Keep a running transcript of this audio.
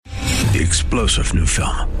The explosive new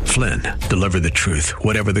film, Flynn, Deliver the Truth,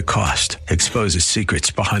 Whatever the Cost, exposes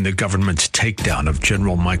secrets behind the government's takedown of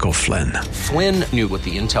General Michael Flynn. Flynn knew what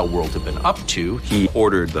the intel world had been up to. He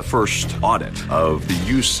ordered the first audit of the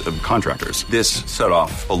use of contractors. This set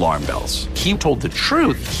off alarm bells. He told the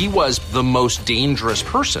truth. He was the most dangerous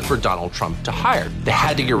person for Donald Trump to hire. They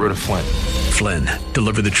had to get rid of Flynn. Flynn,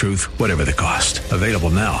 Deliver the Truth, Whatever the Cost. Available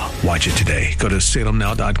now. Watch it today. Go to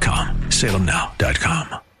salemnow.com.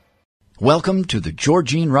 salemnow.com. Welcome to the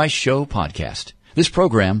Georgene Rice Show podcast. This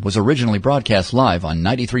program was originally broadcast live on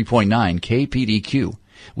 93.9 KPDQ.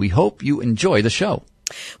 We hope you enjoy the show.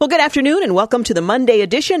 Well, good afternoon and welcome to the Monday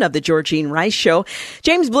edition of the Georgene Rice Show.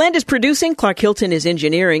 James Blend is producing, Clark Hilton is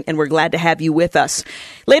engineering, and we're glad to have you with us.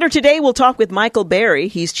 Later today, we'll talk with Michael Berry.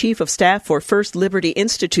 He's Chief of Staff for First Liberty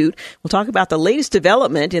Institute. We'll talk about the latest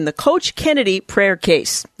development in the Coach Kennedy prayer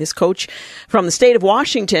case. This coach from the state of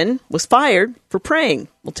Washington was fired for praying.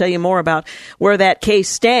 We'll tell you more about where that case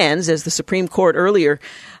stands, as the Supreme Court earlier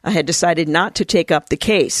had decided not to take up the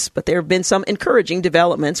case. But there have been some encouraging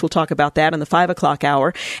developments. We'll talk about that in the 5 o'clock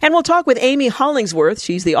hour. And we'll talk with Amy Hollingsworth.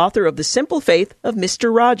 She's the author of The Simple Faith of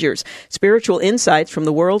Mr. Rogers, Spiritual Insights from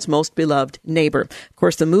the World's Most Beloved Neighbor. Of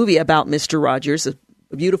course, the movie about Mr. Rogers, A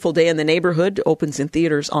Beautiful Day in the Neighborhood, opens in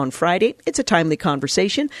theaters on Friday. It's a timely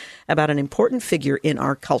conversation about an important figure in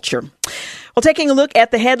our culture. Well, taking a look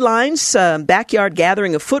at the headlines, backyard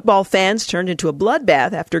gathering of football fans turned into a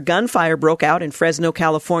bloodbath after gunfire broke out in Fresno,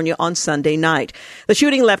 California on Sunday night. The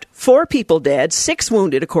shooting left 4 people dead, 6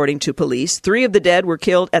 wounded, according to police. 3 of the dead were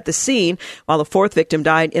killed at the scene, while a 4th victim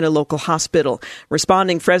died in a local hospital.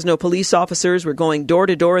 Responding Fresno police officers were going door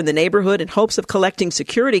to door in the neighborhood in hopes of collecting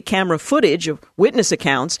security camera footage of witness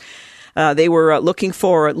accounts. They were looking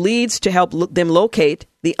for leads to help them locate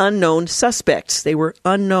the unknown suspects. They were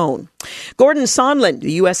unknown. Gordon Sondland,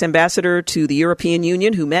 the U.S. ambassador to the European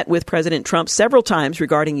Union, who met with President Trump several times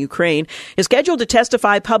regarding Ukraine, is scheduled to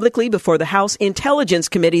testify publicly before the House Intelligence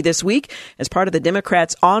Committee this week as part of the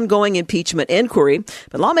Democrats' ongoing impeachment inquiry.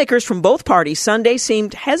 But lawmakers from both parties Sunday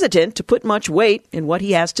seemed hesitant to put much weight in what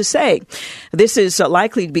he has to say. This is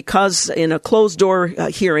likely because in a closed-door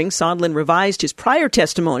hearing, Sondland revised his prior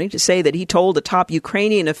testimony to say that he told a top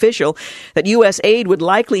Ukrainian official that U.S. aid would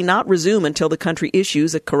likely not resume until the country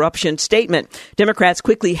issues a corruption statement. Democrats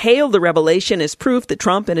quickly hailed the revelation as proof that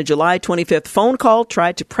Trump, in a July 25th phone call,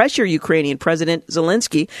 tried to pressure Ukrainian President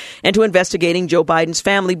Zelensky into investigating Joe Biden's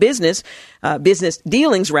family business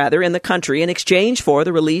dealings in the country in exchange for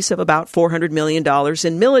the release of about $400 million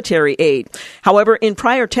in military aid. However, in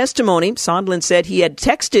prior testimony, Sondland said he had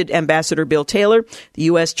texted Ambassador Bill Taylor, the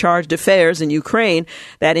U.S. chargé d'affaires in Ukraine,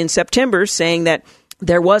 that in September, saying that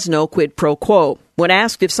there was no quid pro quo. When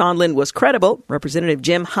asked if Sondland was credible, Representative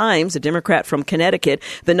Jim Himes, a Democrat from Connecticut,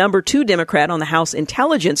 the number 2 Democrat on the House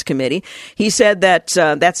Intelligence Committee, he said that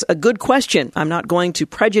that's a good question. I'm not going to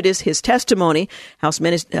prejudice his testimony. House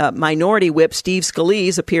Minority Whip Steve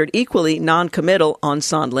Scalise appeared equally non-committal on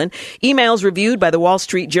Sondland. Emails reviewed by the Wall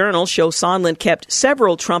Street Journal show Sondland kept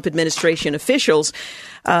several Trump administration officials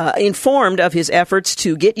informed of his efforts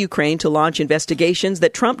to get Ukraine to launch investigations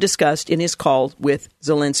that Trump discussed in his call with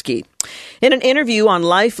Zelensky. In an interview on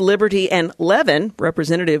Life, Liberty, and Levin,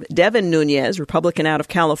 Representative Devin Nunes, Republican out of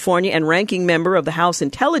California and ranking member of the House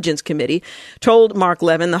Intelligence Committee, told Mark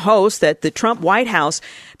Levin, the host, that the Trump White House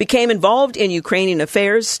became involved in Ukrainian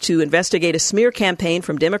affairs to investigate a smear campaign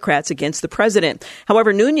from Democrats against the president.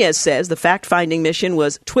 However, Nunes says the fact-finding mission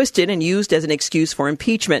was twisted and used as an excuse for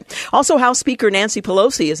impeachment. Also, House Speaker Nancy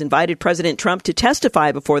Pelosi has invited President Trump to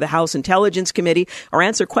testify before the House Intelligence Committee or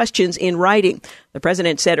answer questions in writing. The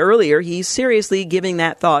president said earlier he's seriously giving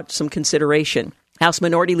that thought some consideration. House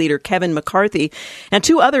Minority Leader Kevin McCarthy and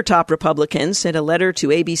 2 other top Republicans sent a letter to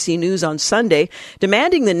ABC News on Sunday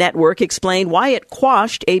demanding the network explain why it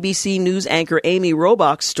quashed ABC News anchor Amy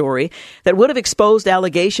Robach's story that would have exposed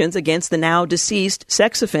allegations against the now deceased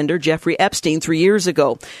sex offender Jeffrey Epstein 3 years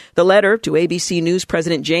ago. The letter to ABC News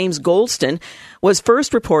President James Goldston was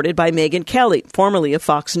first reported by Megyn Kelly, formerly of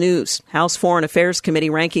Fox News. House Foreign Affairs Committee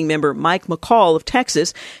ranking member Mike McCall of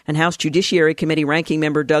Texas and House Judiciary Committee ranking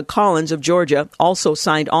member Doug Collins of Georgia also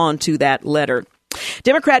signed on to that letter.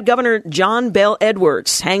 Democrat Governor John Bel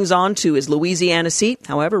Edwards hangs on to his Louisiana seat.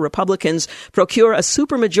 However, Republicans procure a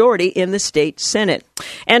supermajority in the state Senate.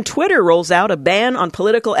 And Twitter rolls out a ban on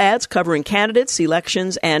political ads covering candidates,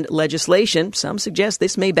 elections, and legislation. Some suggest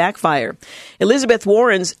this may backfire. Elizabeth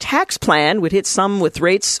Warren's tax plan would hit some with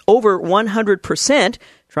rates over 100%.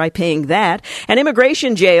 Try paying that. And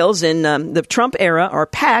immigration jails in the Trump era are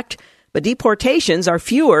packed, but deportations are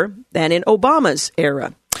fewer than in Obama's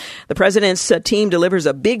era. The president's team delivers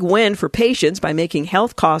a big win for patients by making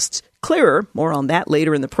health costs clearer. More on that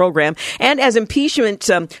later in the program. And as impeachment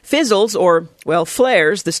fizzles or,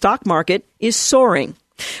 flares, the stock market is soaring.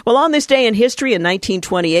 Well, on this day in history in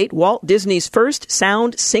 1928, Walt Disney's first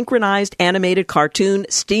sound synchronized animated cartoon,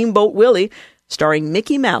 Steamboat Willie, starring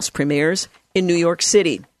Mickey Mouse, premieres in New York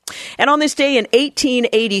City. And on this day in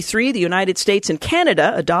 1883, the United States and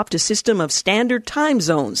Canada adopt a system of standard time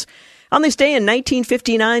zones. On this day in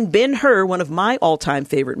 1959, Ben-Hur, one of my all-time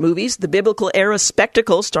favorite movies, the biblical-era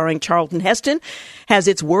spectacle starring Charlton Heston, has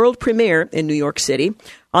its world premiere in New York City.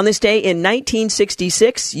 On this day in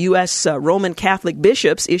 1966, U.S. Roman Catholic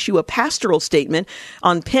bishops issue a pastoral statement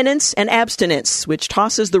on penance and abstinence, which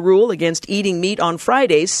tosses the rule against eating meat on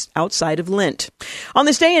Fridays outside of Lent. On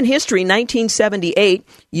this day in history, 1978,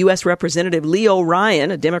 U.S. Representative Leo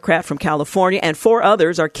Ryan, a Democrat from California, and 4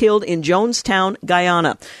 others are killed in Jonestown,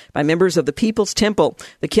 Guyana, by members of the People's Temple.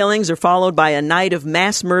 The killings are followed by a night of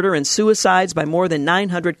mass murder and suicides by more than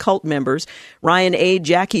 900 cult members. Ryan aide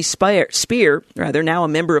Jackie Spear, now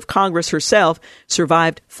a member of Congress herself,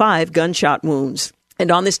 survived 5 gunshot wounds.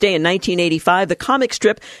 And on this day in 1985, the comic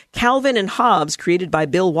strip Calvin and Hobbes, created by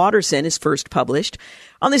Bill Watterson, is first published.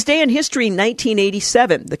 On this day in history,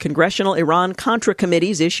 1987, the Congressional Iran-Contra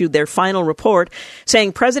Committees issued their final report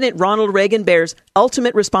saying President Ronald Reagan bears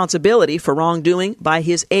ultimate responsibility for wrongdoing by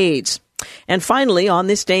his aides. And finally, on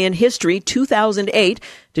this day in history, 2008,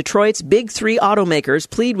 Detroit's big 3 automakers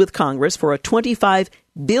plead with Congress for a $25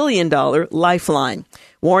 billion lifeline,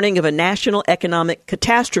 warning of a national economic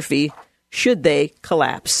catastrophe should they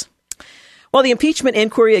collapse. Well, the impeachment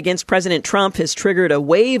inquiry against President Trump has triggered a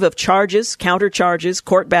wave of charges, countercharges,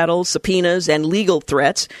 court battles, subpoenas, and legal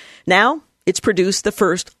threats. Now, it's produced the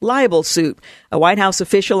first libel suit. A White House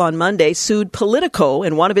official on Monday sued Politico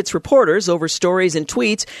and one of its reporters over stories and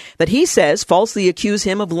tweets that he says falsely accuse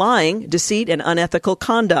him of lying, deceit, and unethical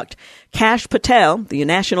conduct. Kash Patel, the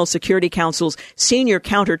National Security Council's senior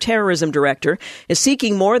counterterrorism director, is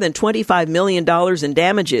seeking more than $25 million in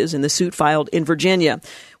damages in the suit filed in Virginia.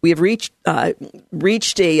 We have reached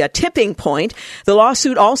a tipping point. The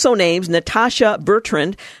lawsuit also names Natasha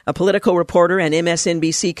Bertrand, a Politico reporter and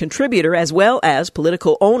MSNBC contributor, as well as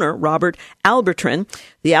Politico owner Robert Albertron.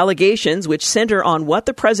 The allegations, which center on what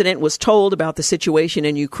the president was told about the situation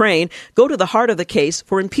in Ukraine, go to the heart of the case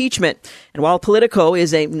for impeachment. And while Politico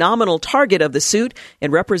is a nominal target of the suit, it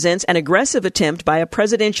represents an aggressive attempt by a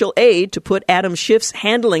presidential aide to put Adam Schiff's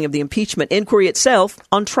handling of the impeachment inquiry itself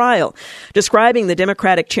on trial. Describing the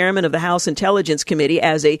Democratic chairman of the House Intelligence Committee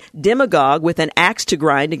as a demagogue with an axe to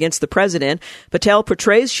grind against the president, Patel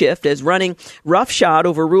portrays Schiff as running roughshod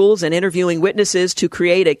over rules and interviewing witnesses to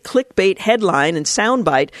create a clickbait headline and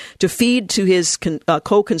soundbite to feed to his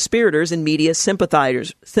co-conspirators and media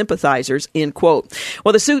sympathizers, end quote.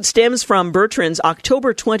 Well, the suit stems from Bertrand's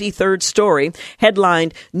October 23rd story,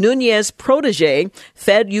 headlined, Nunez protege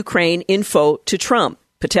fed Ukraine info to Trump.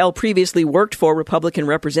 Patel previously worked for Republican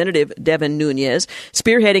Representative Devin Nunes,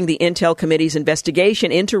 spearheading the Intel Committee's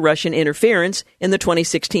investigation into Russian interference in the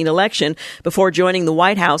 2016 election before joining the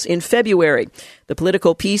White House in February. The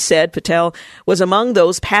Politico piece said Patel was among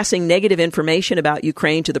those passing negative information about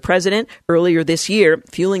Ukraine to the president earlier this year,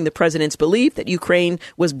 fueling the president's belief that Ukraine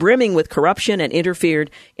was brimming with corruption and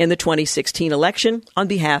interfered in the 2016 election on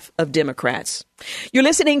behalf of Democrats. You're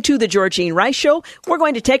listening to The Georgene Rice Show. We're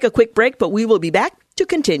going to take a quick break, but we will be back to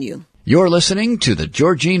continue. You're listening to The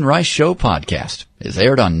Georgene Rice Show podcast. It's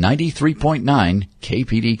aired on 93.9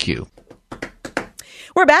 KPDQ.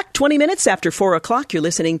 We're back 20 minutes after 4 o'clock. You're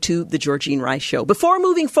listening to The Georgene Rice Show. Before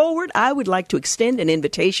moving forward, I would like to extend an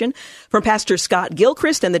invitation from Pastor Scott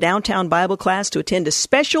Gilchrist and the Downtown Bible Class to attend a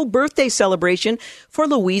special birthday celebration for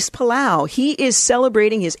Luis Palau. He is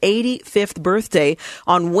celebrating his 85th birthday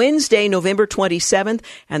on Wednesday, November 27th,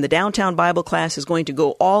 and the Downtown Bible Class is going to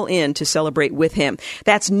go all in to celebrate with him.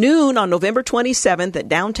 That's noon on November 27th at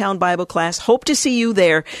Downtown Bible Class. Hope to see you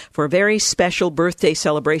there for a very special birthday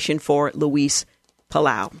celebration for Luis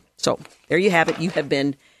Palau. So there you have it. You have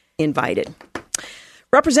been invited.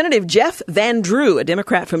 Representative Jeff Van Drew, a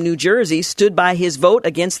Democrat from New Jersey, stood by his vote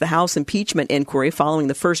against the House impeachment inquiry following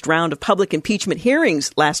the first round of public impeachment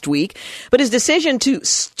hearings last week. But his decision to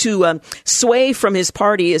sway from his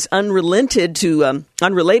party is unrelated to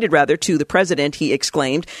the president, he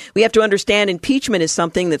exclaimed. We have to understand impeachment is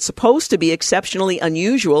something that's supposed to be exceptionally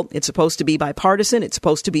unusual. It's supposed to be bipartisan. It's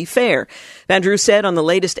supposed to be fair. Van Drew said on the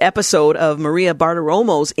latest episode of Maria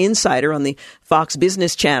Bartiromo's Insider on the Fox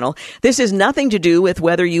Business Channel. This has nothing to do with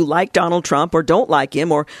whether you like Donald Trump or don't like him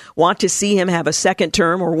or want to see him have a second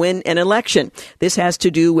term or win an election. This has to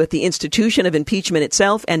do with the institution of impeachment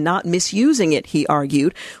itself and not misusing it, he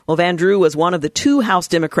argued. Well, Van Drew was one of the 2 House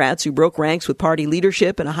Democrats who broke ranks with party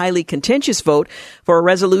leadership in a highly contentious vote for a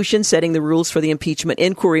resolution setting the rules for the impeachment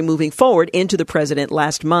inquiry moving forward into the president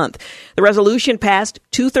last month. The resolution passed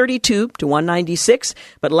 232 to 196,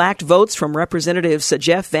 but lacked votes from Representatives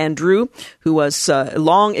Jeff Van Drew, who was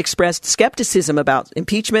long expressed skepticism about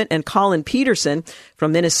impeachment, and Colin Peterson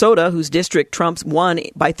from Minnesota, whose district Trump won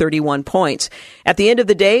by 31 points. At the end of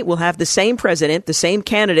the day, we'll have the same president, the same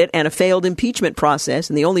candidate, and a failed impeachment process.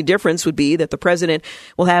 And the only difference would be that the president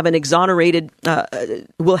will have been exonerated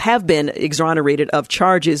of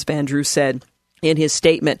charges, Van Drew said in his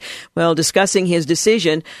statement. Well, discussing his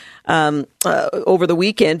decision over the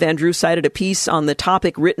weekend, Van Drew cited a piece on the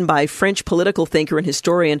topic written by French political thinker and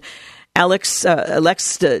historian Alex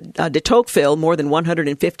de Tocqueville more than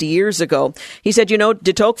 150 years ago. He said, de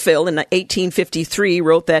Tocqueville in 1853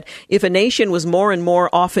 wrote that if a nation was more and more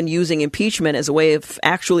often using impeachment as a way of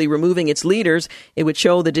actually removing its leaders, it would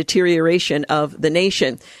show the deterioration of the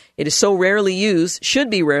nation. It is so rarely used, should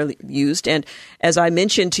be rarely used, and as I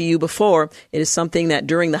mentioned to you before, it is something that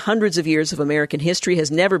during the hundreds of years of American history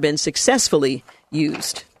has never been successfully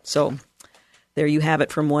used. So there you have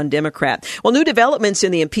it from one Democrat. Well, new developments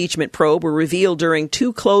in the impeachment probe were revealed during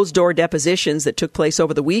 2 closed-door depositions that took place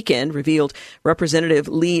over the weekend, revealed Representative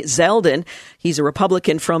Lee Zeldin. He's a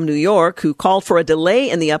Republican from New York who called for a delay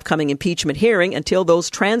in the upcoming impeachment hearing until those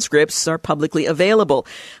transcripts are publicly available.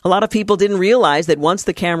 A lot of people didn't realize that once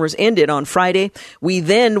the cameras ended on Friday, we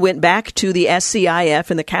then went back to the SCIF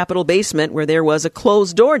in the Capitol basement where there was a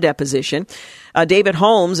closed-door deposition. David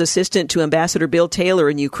Holmes, assistant to Ambassador Bill Taylor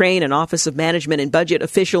in Ukraine, and Office of Management and Budget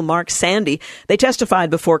official Mark Sandy, they testified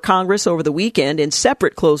before Congress over the weekend in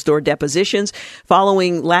separate closed-door depositions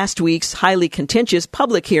following last week's highly contentious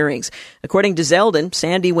public hearings. According to Zeldin,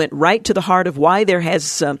 Sandy went right to the heart of why there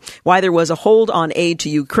was a hold on aid to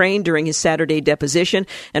Ukraine during his Saturday deposition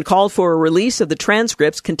and called for a release of the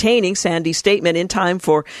transcripts containing Sandy's statement in time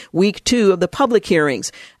for week 2 of the public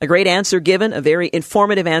hearings. A great answer given, a very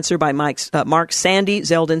informative answer by Mark Sandy,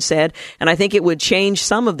 Zeldin said, and I think it would change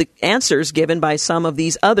some of the answers given by some of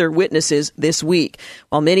these other witnesses this week.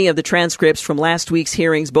 While many of the transcripts from last week's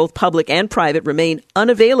hearings, both public and private, remain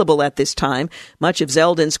unavailable at this time, much of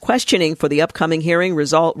Zeldin's questioning for the upcoming hearing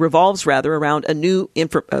revolves around the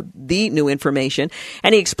new information,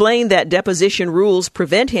 and he explained that deposition rules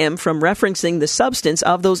prevent him from referencing the substance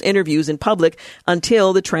of those interviews in public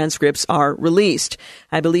until the transcripts are released.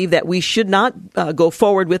 I believe that we should not go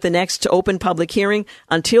forward with the next open public hearing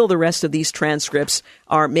until the rest of these transcripts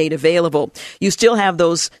are made available. You still have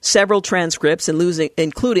those several transcripts,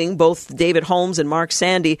 including both David Holmes and Mark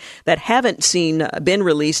Sandy, that haven't been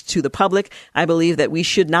released to the public. I believe that we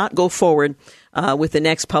should not go forward with the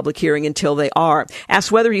next public hearing until they are.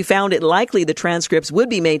 Asked whether he found it likely the transcripts would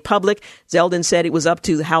be made public, Zeldin said it was up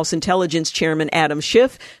to the House Intelligence Chairman Adam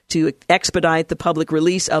Schiff to expedite the public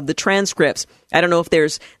release of the transcripts. I don't know if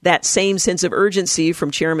there's that same sense of urgency from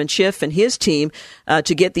Chairman Schiff and his team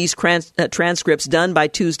to get these transcripts done by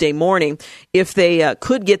Tuesday morning. If they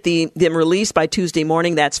could get them released by Tuesday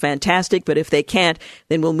morning, that's fantastic. But if they can't,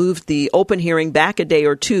 then we'll move the open hearing back a day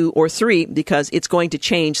or 2 or 3 because it's going to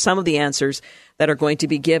change some of the answers that are going to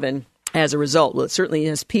be given as a result. Well, it certainly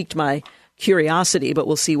has piqued my curiosity, but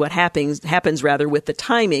we'll see what happens with the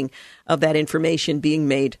timing of that information being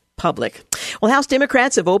made public. Well, House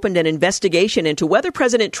Democrats have opened an investigation into whether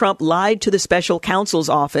President Trump lied to the special counsel's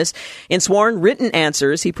office in sworn written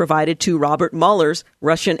answers he provided to Robert Mueller's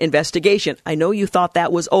Russian investigation. I know you thought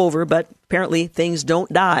that was over, but apparently things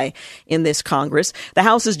don't die in this Congress. The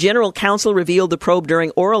House's general counsel revealed the probe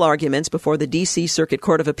during oral arguments before the D.C. Circuit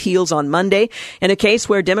Court of Appeals on Monday in a case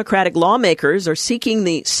where Democratic lawmakers are seeking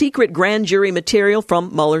the secret grand jury material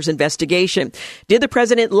from Mueller's investigation. Did the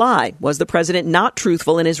president lie? Was the president not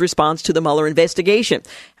truthful in his response to the Mueller investigation?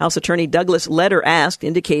 House Attorney Douglas Letter asked,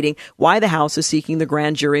 indicating why the House is seeking the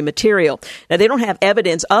grand jury material. Now, they don't have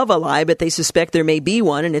evidence of a lie, but they suspect there may be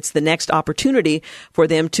one, and it's the next opportunity for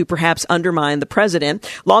them to perhaps undermine the president.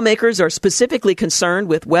 Lawmakers are specifically concerned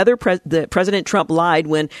with whether President Trump lied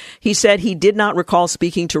when he said he did not recall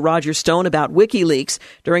speaking to Roger Stone about WikiLeaks.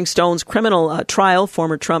 During Stone's criminal trial,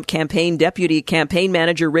 former Trump deputy campaign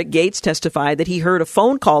manager Rick Gates testified that he heard a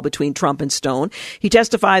phone call between Trump and Stone. He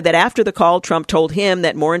testified that after the call, Trump told him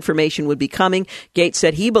that more information would be coming. Gates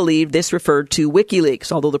said he believed this referred to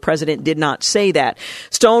WikiLeaks, although the president did not say that.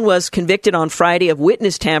 Stone was convicted on Friday of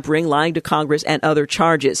witness tampering, lying to Congress, and other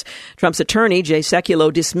charges. Trump Trump's attorney, Jay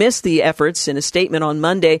Sekulow, dismissed the efforts in a statement on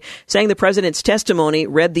Monday, saying the president's testimony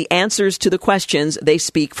read the answers to the questions. They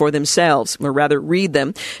speak for themselves, or rather read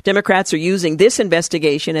them. Democrats are using this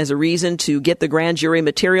investigation as a reason to get the grand jury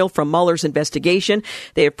material from Mueller's investigation.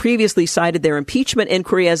 They have previously cited their impeachment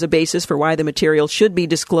inquiry as a basis for why the material should be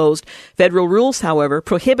disclosed. Federal rules, however,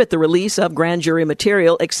 prohibit the release of grand jury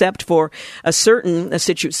material except for a certain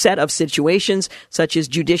set of situations, such as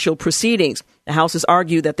judicial proceedings. The House has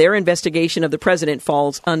argued that their investigation of the president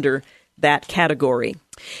falls under that category.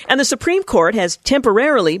 And the Supreme Court has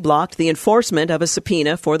temporarily blocked the enforcement of a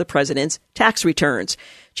subpoena for the president's tax returns.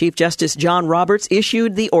 Chief Justice John Roberts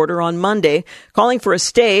issued the order on Monday, calling for a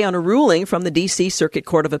stay on a ruling from the D.C. Circuit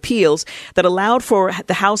Court of Appeals that allowed for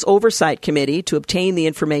the House Oversight Committee to obtain the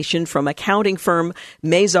information from accounting firm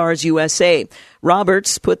Mazars USA.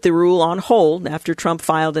 Roberts put the rule on hold after Trump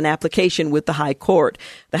filed an application with the High Court.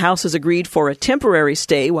 The House has agreed for a temporary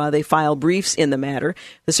stay while they file briefs in the matter.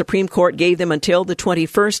 The Supreme Court gave them until the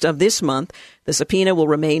 21st of this month. The subpoena will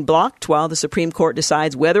remain blocked while the Supreme Court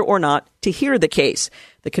decides whether or not to hear the case.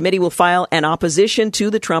 The committee will file an opposition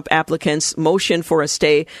to the Trump applicant's motion for a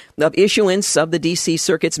stay of issuance of the D.C.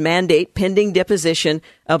 Circuit's mandate pending deposition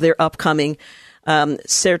of their upcoming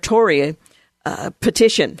certiorari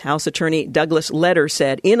petition, House Attorney Douglas Letter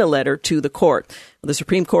said in a letter to the court. The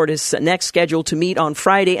Supreme Court is next scheduled to meet on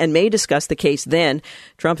Friday and may discuss the case then.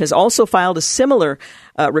 Trump has also filed a similar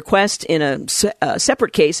request in a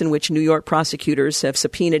separate case in which New York prosecutors have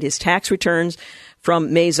subpoenaed his tax returns from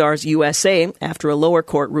Mazars USA after a lower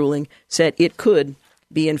court ruling said it could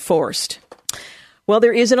be enforced. Well,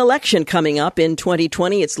 there is an election coming up in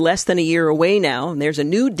 2020. It's less than a year away now, and there's a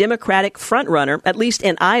new Democratic frontrunner, at least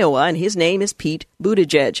in Iowa, and his name is Pete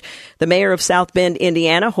Buttigieg. The mayor of South Bend,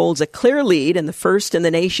 Indiana, holds a clear lead in the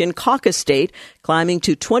first-in-the-nation caucus state, climbing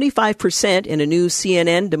to 25% in a new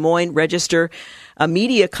CNN Des Moines Register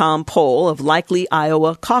Mediacom poll of likely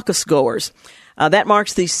Iowa caucus goers. That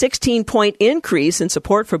marks the 16-point increase in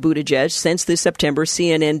support for Buttigieg since the September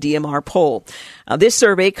CNN DMR poll. This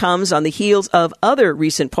survey comes on the heels of other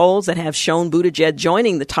recent polls that have shown Buttigieg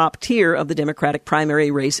joining the top tier of the Democratic primary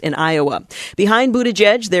race in Iowa. Behind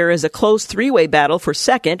Buttigieg, there is a close three-way battle for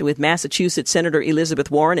second, with Massachusetts Senator Elizabeth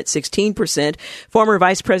Warren at 16%, former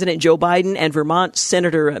Vice President Joe Biden and Vermont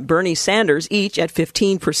Senator Bernie Sanders each at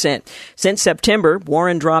 15%. Since September,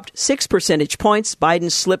 Warren dropped 6 percentage points,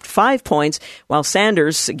 Biden slipped 5 points, while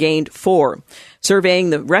Sanders gained 4. Surveying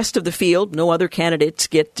the rest of the field, no other candidates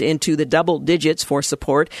get into the double digits for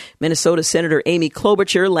support. Minnesota Senator Amy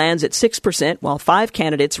Klobuchar lands at 6%, while 5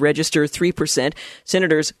 candidates register 3%.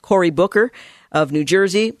 Senators Cory Booker of New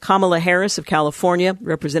Jersey, Kamala Harris of California,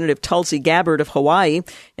 Representative Tulsi Gabbard of Hawaii,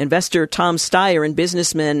 investor Tom Steyer, and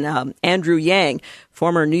businessman Andrew Yang.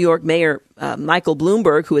 Former New York Mayor Michael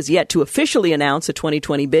Bloomberg, who has yet to officially announce a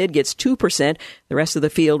 2020 bid, gets 2%. The rest of the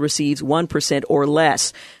field receives 1% or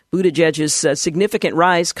less. Buttigieg's significant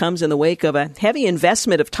rise comes in the wake of a heavy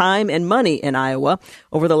investment of time and money in Iowa.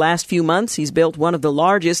 Over the last few months, he's built one of the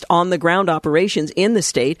largest on-the-ground operations in the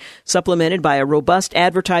state, supplemented by a robust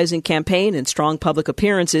advertising campaign and strong public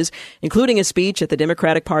appearances, including a speech at the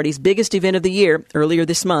Democratic Party's biggest event of the year earlier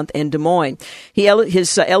this month in Des Moines.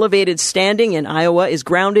 His elevated standing in Iowa is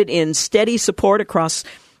grounded in steady support across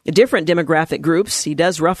different demographic groups. He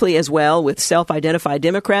does roughly as well with self-identified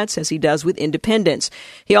Democrats as he does with independents.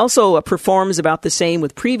 He also performs about the same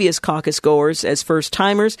with previous caucus goers as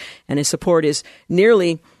first-timers, and his support is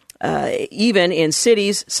nearly even in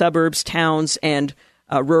cities, suburbs, towns, and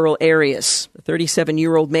rural areas. The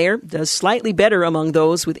 37-year-old mayor does slightly better among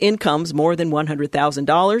those with incomes more than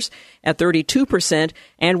 $100,000 at 32%,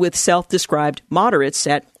 and with self-described moderates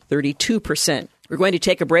at 32%. We're going to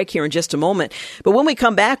take a break here in just a moment. But when we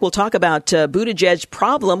come back, we'll talk about Buttigieg's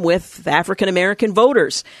problem with African-American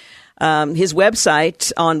voters. His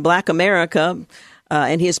website on Black America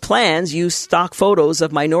and his plans use stock photos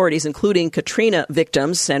of minorities, including Katrina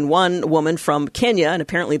victims and one woman from Kenya. And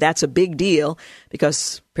apparently that's a big deal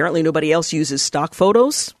because apparently nobody else uses stock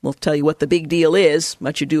photos. We'll tell you what the big deal is.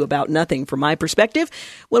 Much ado about nothing from my perspective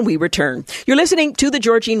when we return. You're listening to The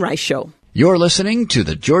Georgene Rice Show. You're listening to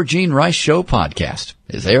the Georgene Rice Show podcast.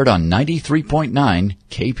 It's aired on 93.9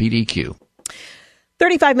 KPDQ.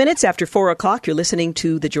 35 minutes after 4 o'clock, you're listening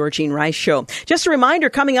to The Georgene Rice Show. Just a reminder,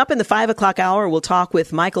 coming up in the 5 o'clock hour, we'll talk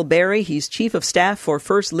with Michael Berry. He's Chief of Staff for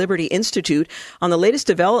First Liberty Institute on the latest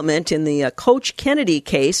development in the Coach Kennedy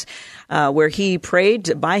case. where he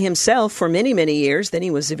prayed by himself for many, many years. Then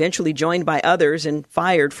he was eventually joined by others and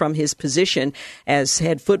fired from his position as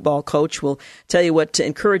head football coach. We'll tell you what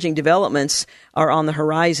encouraging developments are on the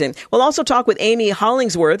horizon. We'll also talk with Amy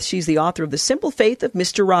Hollingsworth. She's the author of The Simple Faith of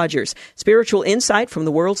Mr. Rogers, Spiritual Insight from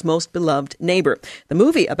the World's Most Beloved Neighbor. The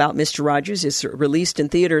movie about Mr. Rogers is released in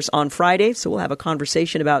theaters on Friday, so we'll have a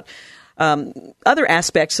conversation about other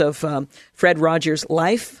aspects of Fred Rogers'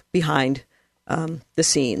 life behind the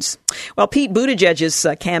scenes. Well, Pete Buttigieg's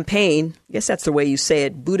campaign, I guess that's the way you say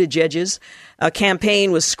it, Buttigieg's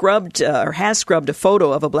campaign was scrubbed or has scrubbed a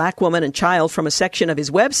photo of a black woman and child from a section of his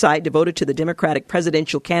website devoted to the Democratic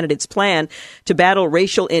presidential candidate's plan to battle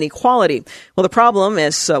racial inequality. Well, the problem,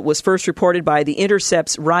 as was first reported by The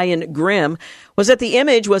Intercept's Ryan Grimm, was that the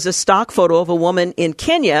image was a stock photo of a woman in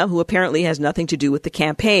Kenya who apparently has nothing to do with the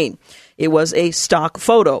campaign. It was a stock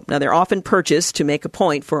photo. Now, they're often purchased to make a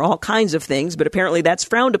point for all kinds of things, but apparently that's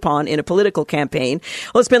frowned upon in a political campaign.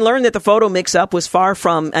 Well, it's been learned that the photo mix-up was far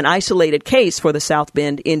from an isolated case for the South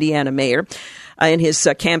Bend, Indiana mayor. In his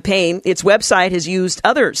campaign, its website has used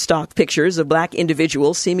other stock pictures of black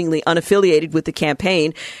individuals seemingly unaffiliated with the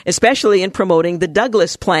campaign, especially in promoting the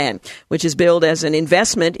Douglas Plan, which is billed as an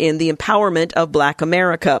investment in the empowerment of black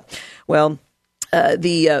America. Well,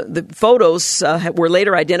 the photos were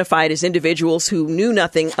later identified as individuals who knew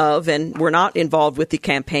nothing of and were not involved with the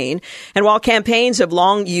campaign. And while campaigns have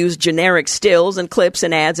long used generic stills and clips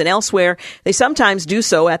and ads and elsewhere, they sometimes do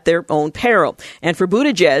so at their own peril. And for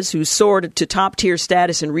Buttigieg, who soared to top-tier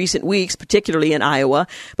status in recent weeks, particularly in Iowa,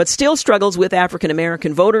 but still struggles with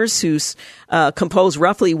African-American voters who compose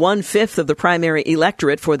roughly 1/5 of the primary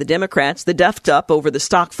electorate for the Democrats, the duffed-up over the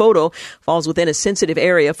stock photo falls within a sensitive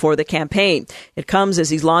area for the campaign. It comes as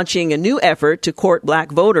he's launching a new effort to court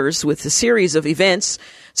black voters with a series of events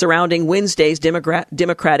surrounding Wednesday's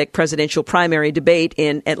Democratic presidential primary debate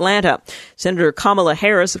in Atlanta. Senator Kamala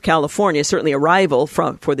Harris of California, certainly a rival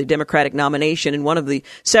for the Democratic nomination and one of the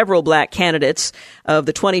several black candidates of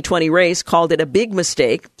the 2020 race, called it a big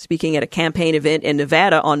mistake. Speaking at a campaign event in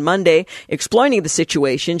Nevada on Monday, exploiting the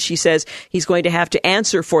situation, she says he's going to have to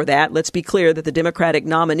answer for that. Let's be clear that the Democratic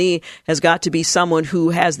nominee has got to be someone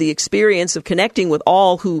who has the experience of connecting with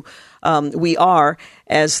all who we are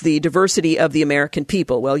as the diversity of the American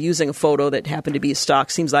people. Well, using a photo that happened to be a stock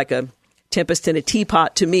seems like a tempest in a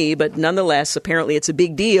teapot to me, but nonetheless, apparently it's a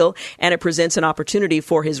big deal, and it presents an opportunity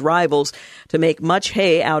for his rivals to make much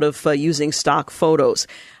hay out of using stock photos.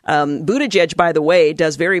 Buttigieg, by the way,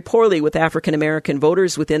 does very poorly with African-American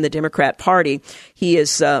voters within the Democrat Party. He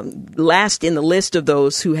is last in the list of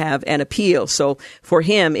those who have an appeal. So for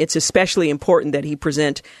him, it's especially important that he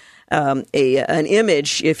present an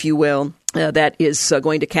image, if you will, that is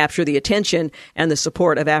going to capture the attention and the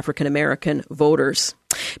support of African-American voters.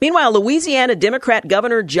 Meanwhile, Louisiana Democrat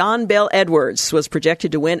Governor John Bel Edwards was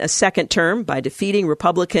projected to win a second term by defeating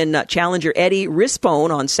Republican challenger Eddie Rispone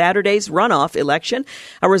on Saturday's runoff election,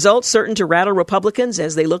 a result certain to rattle Republicans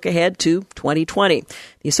as they look ahead to 2020.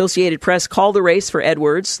 The Associated Press called the race for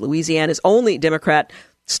Edwards, Louisiana's only Democrat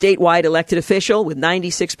statewide elected official, with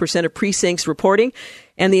 96% of precincts reporting,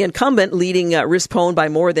 and the incumbent leading Rispone by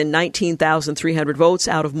more than 19,300 votes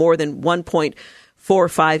out of more than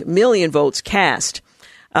 1.45 million votes cast.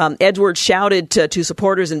 Edwards shouted to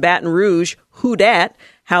supporters in Baton Rouge, "Who dat?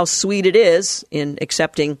 How sweet it is," in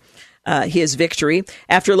accepting his victory.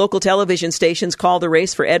 After local television stations called the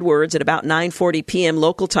race for Edwards at about 9:40 p.m.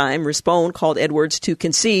 local time, Rispone called Edwards to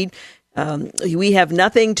concede. We have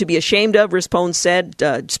nothing to be ashamed of, Rispone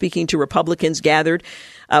said, speaking to Republicans gathered.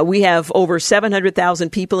 We have over 700,000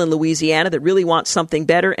 people in Louisiana that really want something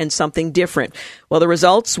better and something different. Well, the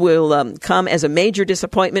results will come as a major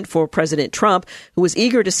disappointment for President Trump, who was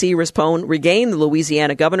eager to see Rispone regain the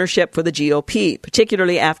Louisiana governorship for the GOP,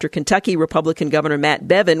 particularly after Kentucky Republican Governor Matt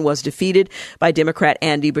Bevin was defeated by Democrat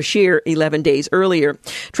Andy Beshear 11 days earlier.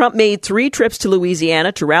 Trump made 3 trips to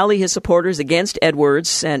Louisiana to rally his supporters against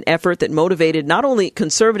Edwards, an effort that motivated not only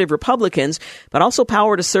conservative Republicans, but also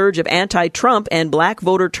powered a surge of anti-Trump and black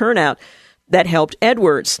voter turnout that helped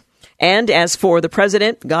Edwards. And as for the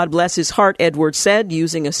president, God bless his heart, Edwards said,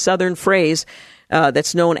 using a Southern phrase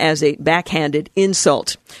that's known as a backhanded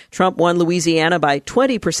insult. Trump won Louisiana by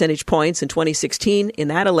 20 percentage points in 2016 in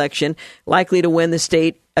that election, likely to win the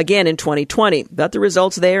state again in 2020. But the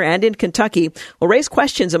results there and in Kentucky will raise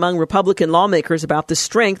questions among Republican lawmakers about the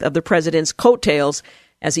strength of the president's coattails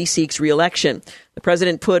as he seeks re-election. The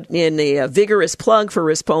president put in a vigorous plug for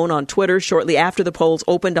Rispone on Twitter shortly after the polls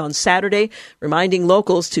opened on Saturday, reminding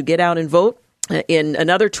locals to get out and vote. In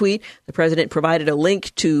another tweet, the president provided a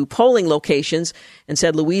link to polling locations and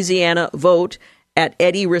said, "Louisiana, vote," at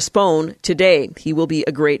Eddie Rispone today. He will be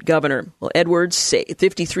a great governor. Well, Edwards,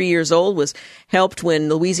 53 years old, was helped when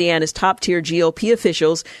Louisiana's top-tier GOP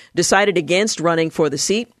officials decided against running for the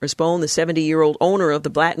seat. Rispone, the 70-year-old owner of the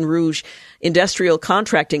Baton Rouge Industrial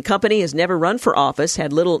Contracting Company, has never run for office,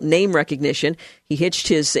 had little name recognition. He hitched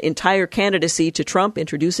his entire candidacy to Trump,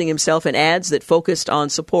 introducing himself in ads that focused on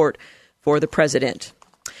support for the president.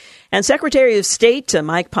 And Secretary of State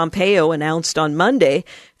Mike Pompeo announced on Monday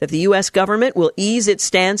that the U.S. government will ease its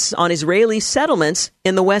stance on Israeli settlements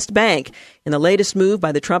in the West Bank in the latest move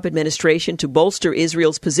by the Trump administration to bolster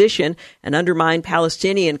Israel's position and undermine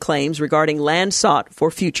Palestinian claims regarding land sought for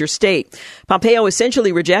future state. Pompeo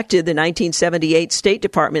essentially rejected the 1978 State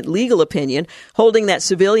Department legal opinion holding that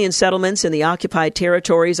civilian settlements in the occupied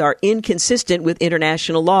territories are inconsistent with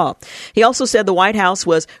international law. He also said the White House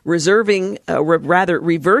was reversing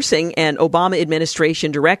an Obama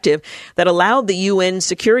administration directive that allowed the UN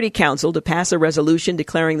Security Council to pass a resolution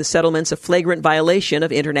declaring the settlements a flagrant violation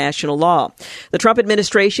of international law. The Trump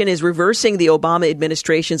administration is reversing the Obama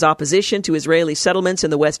administration's opposition to Israeli settlements in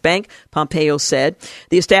the West Bank, Pompeo said.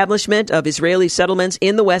 The establishment of Israeli settlements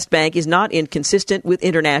in the West Bank is not inconsistent with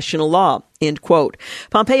international law. End quote.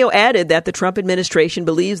 Pompeo added that the Trump administration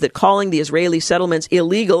believes that calling the Israeli settlements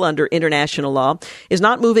illegal under international law is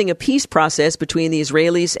not moving a peace process between the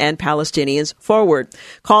Israelis and Palestinians forward.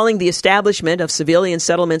 Calling the establishment of civilian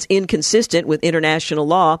settlements inconsistent with international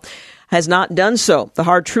law has not done so. The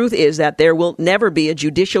hard truth is that there will never be a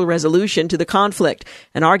judicial resolution to the conflict,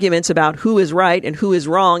 and arguments about who is right and who is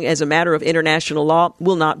wrong as a matter of international law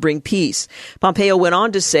will not bring peace. Pompeo went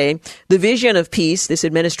on to say, the vision of peace this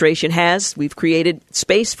administration has, we've created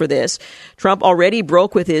space for this. Trump already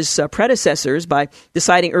broke with his predecessors by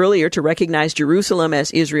deciding earlier to recognize Jerusalem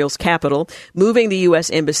as Israel's capital, moving the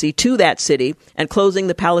U.S. embassy to that city, and closing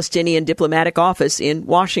the Palestinian diplomatic office in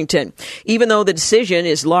Washington. Even though the decision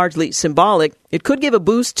is largely symbolic, it could give a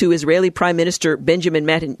boost to Israeli Prime Minister Benjamin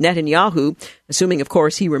Netanyahu, assuming, of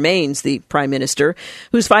course, he remains the prime minister,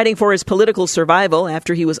 who's fighting for his political survival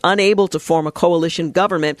after he was unable to form a coalition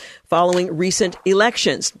government following recent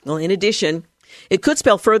elections. Well, in addition, it could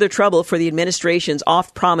spell further trouble for the administration's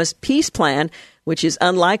oft-promised peace plan, which is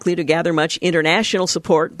unlikely to gather much international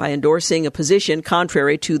support by endorsing a position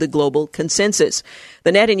contrary to the global consensus.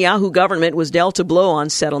 The Netanyahu government was dealt a blow on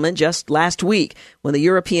settlement just last week when the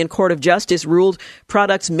European Court of Justice ruled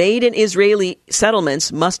products made in Israeli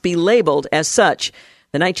settlements must be labeled as such.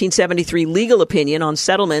 The 1973 legal opinion on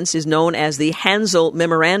settlements is known as the Hansel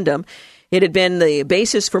Memorandum. It had been the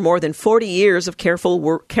basis for more than 40 years of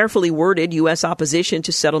carefully worded U.S. opposition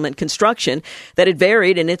to settlement construction that had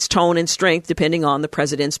varied in its tone and strength depending on the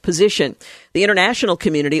president's position. The international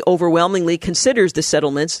community overwhelmingly considers the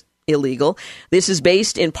settlements illegal. This is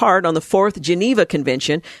based in part on the Fourth Geneva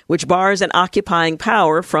Convention, which bars an occupying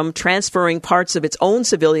power from transferring parts of its own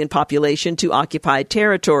civilian population to occupied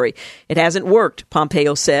territory. It hasn't worked,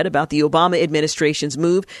 Pompeo said about the Obama administration's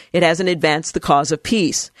move. It hasn't advanced the cause of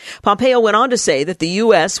peace. Pompeo went on to say that the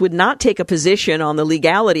U.S. would not take a position on the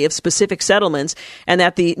legality of specific settlements and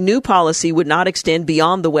that the new policy would not extend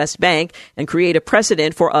beyond the West Bank and create a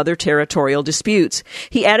precedent for other territorial disputes.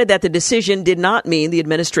 He added that the decision did not mean the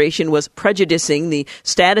administration was prejudicing the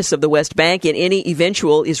status of the West Bank in any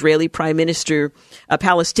eventual Israeli Prime Minister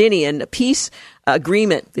Palestinian peace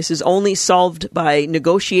agreement. This is only solved by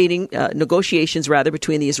negotiations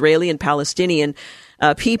between the Israeli and Palestinian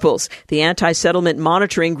peoples. The anti-settlement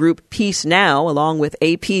monitoring group Peace Now, along with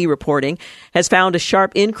AP reporting, has found a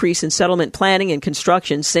sharp increase in settlement planning and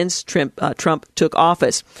construction since Trump took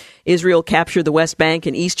office. Israel captured the West Bank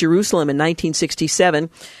and East Jerusalem in 1967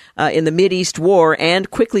 in the Mideast War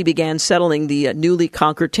and quickly began settling the newly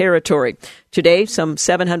conquered territory. Today, some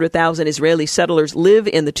 700,000 Israeli settlers live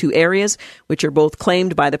in the two areas, which are both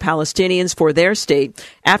claimed by the Palestinians for their state.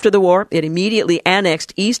 After the war, it immediately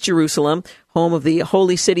annexed East Jerusalem, home of the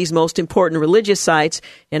Holy City's most important religious sites,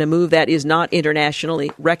 in a move that is not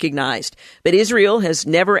internationally recognized. But Israel has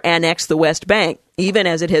never annexed the West Bank, even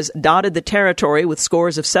as it has dotted the territory with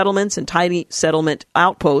scores of settlements and tiny settlement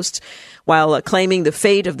outposts. While claiming the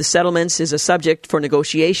fate of the settlements is a subject for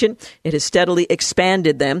negotiation, it has steadily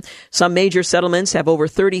expanded them. Some major settlements have over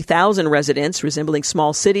 30,000 residents, resembling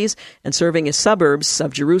small cities and serving as suburbs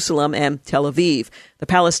of Jerusalem and Tel Aviv. The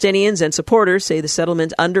Palestinians and supporters say the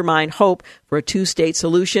settlements undermine hope for a two-state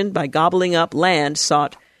solution by gobbling up land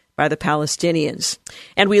sought by the Palestinians.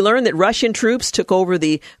 And we learned that Russian troops took over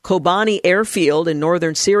the Kobani airfield in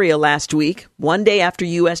northern Syria last week, one day after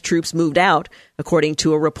U.S. troops moved out, according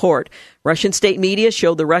to a report. Russian state media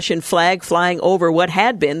showed the Russian flag flying over what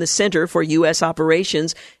had been the center for U.S.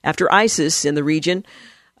 operations after ISIS in the region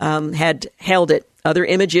had held it. Other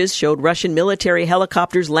images showed Russian military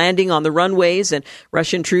helicopters landing on the runways and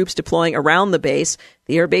Russian troops deploying around the base.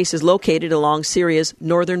 The air base is located along Syria's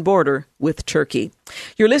northern border with Turkey.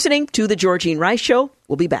 You're listening to The Georgene Rice Show.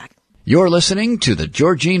 We'll be back. You're listening to The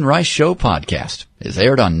Georgene Rice Show podcast. It's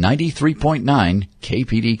aired on 93.9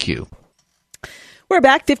 KPDQ. We're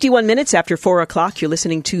back 51 minutes after 4 o'clock. You're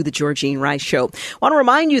listening to The Georgene Rice Show. I want to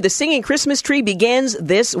remind you the Singing Christmas Tree begins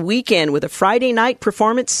this weekend with a Friday night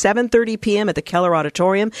performance, 7:30 p.m. at the Keller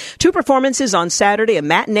Auditorium. 2 performances on Saturday, a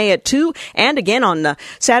matinee at 2, and again on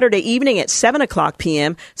Saturday evening at 7 o'clock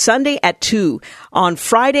p.m., Sunday at 2. On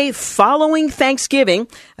Friday following Thanksgiving,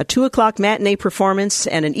 a 2 o'clock matinee performance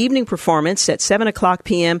and an evening performance at 7 o'clock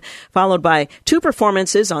p.m., followed by 2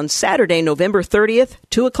 performances on Saturday, November 30th,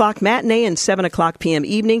 2 o'clock matinee and 7 o'clock p.m.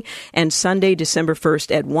 evening, and Sunday, December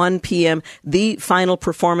 1st at 1 p.m., the final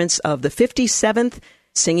performance of the 57th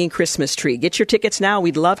Singing Christmas Tree. Get your tickets now.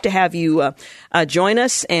 We'd love to have you join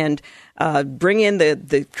us and bring in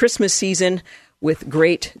the Christmas season with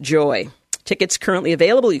great joy. Tickets currently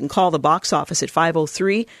available. You can call the box office at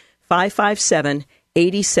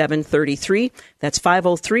 503-557-8733. That's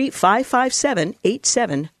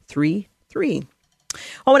 503-557-8733.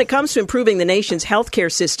 Well, when it comes to improving the nation's healthcare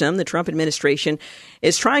system, the Trump administration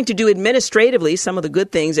is trying to do administratively some of the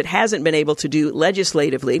good things it hasn't been able to do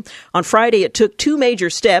legislatively. On Friday, it took 2 major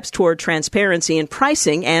steps toward transparency in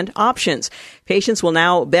pricing and options. Patients will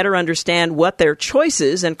now better understand what their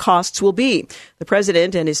choices and costs will be. The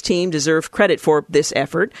president and his team deserve credit for this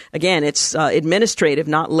effort. Again, it's administrative,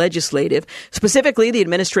 not legislative. Specifically, the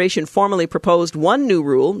administration formally proposed one new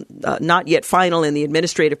rule, not yet final in the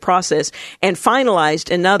administrative process, and finalized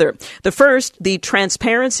another. The first, the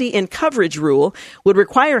Transparency in Coverage Rule, would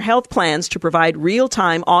require health plans to provide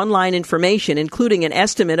real-time online information, including an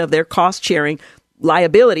estimate of their cost-sharing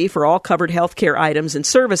liability for all covered healthcare items and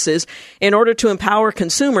services in order to empower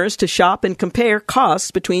consumers to shop and compare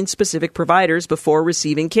costs between specific providers before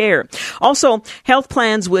receiving care. Also, health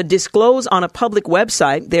plans would disclose on a public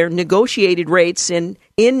website their negotiated rates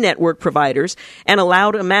in-network providers and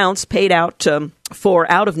allowed amounts paid out for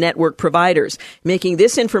out-of-network providers. Making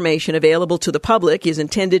this information available to the public is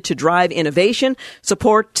intended to drive innovation,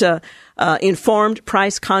 support informed,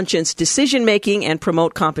 price-conscious decision-making, and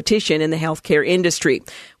promote competition in the healthcare industry.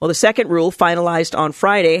 Well, the second rule, finalized on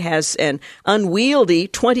Friday, has an unwieldy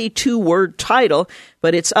 22-word title,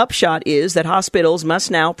 but its upshot is that hospitals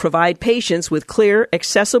must now provide patients with clear,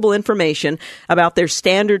 accessible information about their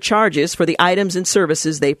standard charges for the items and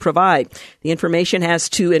services they provide. The information has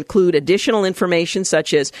to include additional information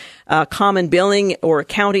such as common billing or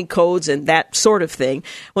accounting codes and that sort of thing.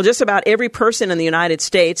 Well, just about every person in the United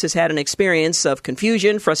States has had an experience of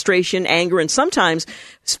confusion, frustration, anger, and sometimes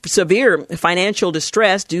severe financial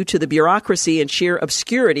distress due to the bureaucracy and sheer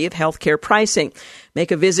obscurity of healthcare pricing. Make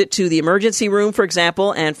a visit to the emergency room, for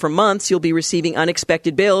example, and for months you'll be receiving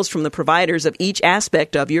unexpected bills from the providers of each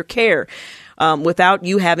aspect of your care without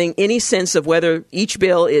you having any sense of whether each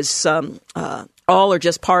bill is all or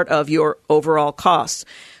just part of your overall costs.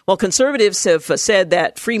 Well, conservatives have said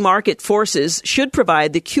that free market forces should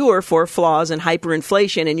provide the cure for flaws and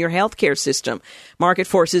hyperinflation in your healthcare system. Market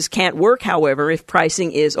forces can't work, however, if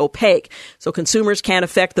pricing is opaque. So consumers can't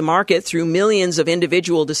affect the market through millions of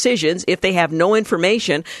individual decisions if they have no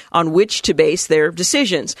information on which to base their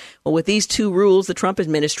decisions. Well, with these 2 rules, the Trump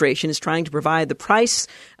administration is trying to provide the price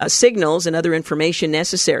signals and other information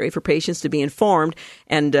necessary for patients to be informed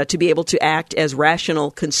and to be able to act as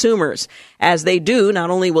rational consumers. As they do, not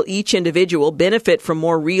only will each individual benefit from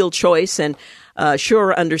more real choice and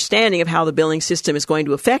surer understanding of how the billing system is going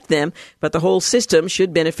to affect them, but the whole system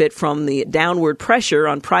should benefit from the downward pressure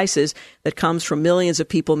on prices that comes from millions of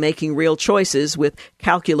people making real choices with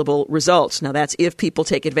calculable results. Now, that's if people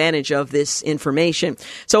take advantage of this information.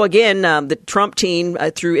 So again, the Trump team,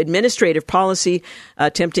 through administrative policy,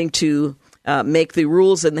 attempting to make the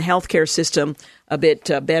rules in the healthcare system a bit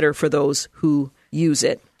better for those who use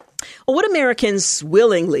it. Well, would Americans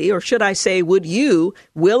willingly, or should I say, would you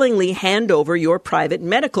willingly hand over your private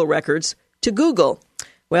medical records to Google?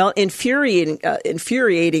 Well,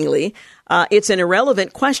 infuriatingly, it's an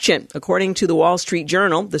irrelevant question. According to the Wall Street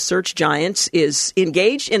Journal, the search giant is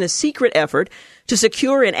engaged in a secret effort to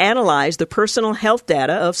secure and analyze the personal health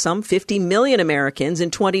data of some 50 million Americans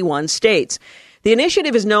in 21 states. The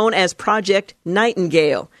initiative is known as Project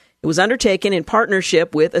Nightingale. It was undertaken in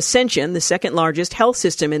partnership with Ascension, the second largest health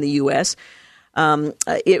system in the U.S.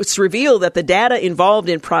 It's revealed that the data involved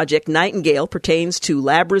in Project Nightingale pertains to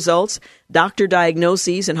lab results, doctor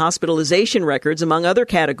diagnoses, and hospitalization records, among other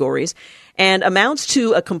categories, and amounts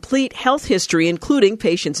to a complete health history, including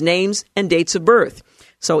patients' names and dates of birth.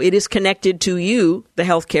 So it is connected to you, the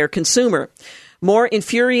healthcare consumer. More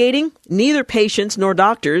infuriating, neither patients nor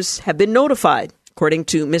doctors have been notified, according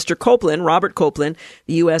to Mr. Copeland, Robert Copeland,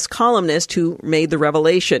 the U.S. columnist who made the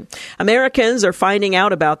revelation. Americans are finding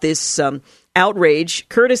out about this outrage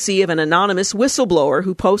courtesy of an anonymous whistleblower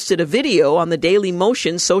who posted a video on the Daily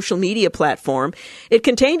Motion social media platform. It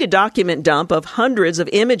contained a document dump of hundreds of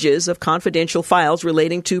images of confidential files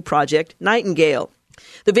relating to Project Nightingale.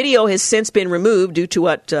 The video has since been removed due to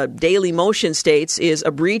what Daily Motion states is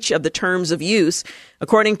a breach of the terms of use.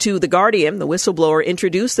 According to The Guardian, the whistleblower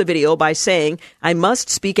introduced the video by saying, "I must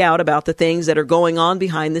speak out about the things that are going on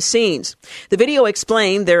behind the scenes." The video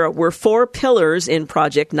explained there were 4 pillars in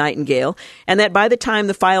Project Nightingale, and that by the time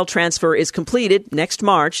the file transfer is completed next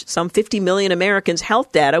March, some 50 million Americans'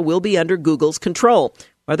 health data will be under Google's control,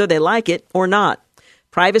 whether they like it or not.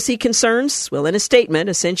 Privacy concerns? Well, in a statement,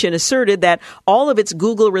 Ascension asserted that all of its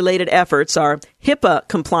Google-related efforts are HIPAA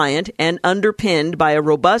compliant and underpinned by a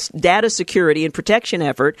robust data security and protection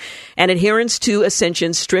effort and adherence to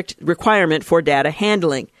Ascension's strict requirement for data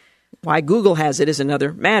handling. Why Google has it is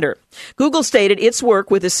another matter. Google stated its work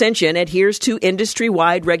with Ascension adheres to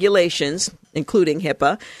industry-wide regulations, including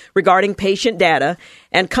HIPAA, regarding patient data,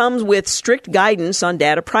 and comes with strict guidance on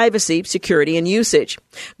data privacy, security, and usage.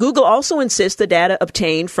 Google also insists the data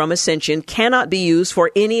obtained from Ascension cannot be used for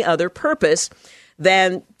any other purpose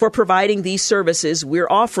than for providing these services we're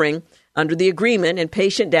offering under the agreement, and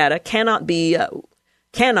patient data cannot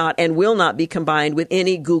and will not be combined with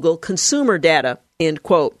any Google consumer data, end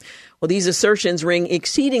quote. Well, these assertions ring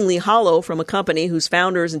exceedingly hollow from a company whose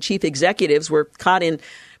founders and chief executives were caught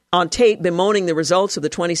on tape bemoaning the results of the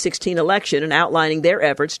 2016 election and outlining their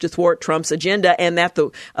efforts to thwart Trump's agenda and that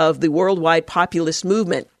of the worldwide populist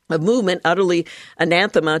movement, a movement utterly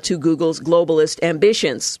anathema to Google's globalist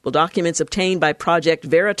ambitions. Well, documents obtained by Project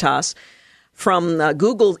Veritas from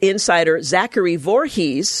Google insider Zachary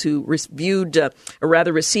Voorhees, who received a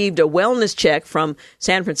wellness check from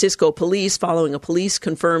San Francisco police following a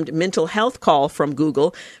police-confirmed mental health call from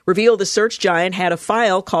Google, revealed the search giant had a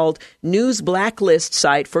file called News Blacklist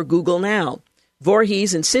site for Google Now.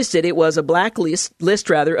 Voorhees insisted it was a blacklist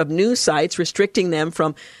of news sites restricting them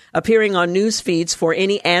from appearing on news feeds for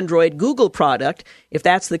any Android Google product. If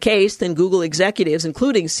that's the case, then Google executives,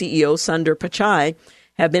 including CEO Sundar Pichai,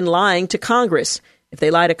 have been lying to Congress. If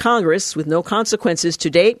they lie to Congress with no consequences to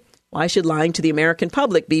date, why should lying to the American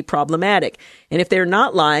public be problematic? And if they're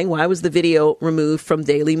not lying, why was the video removed from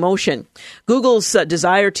Daily Motion? Google's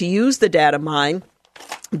desire to use the data to mine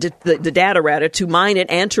it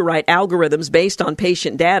and to write algorithms based on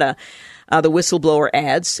patient data, the whistleblower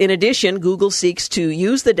adds. In addition, Google seeks to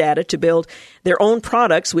use the data to build their own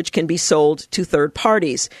products, which can be sold to third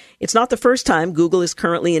parties. It's not the first time Google is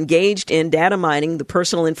currently engaged in data mining the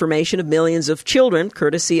personal information of millions of children,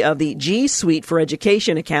 courtesy of the G Suite for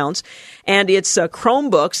Education accounts and its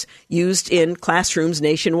Chromebooks used in classrooms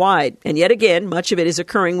nationwide. And yet again, much of it is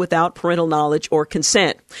occurring without parental knowledge or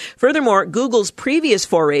consent. Furthermore, Google's previous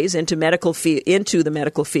forays into the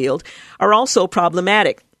medical field are also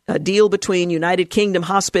problematic. A deal between United Kingdom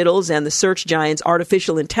hospitals and the search giant's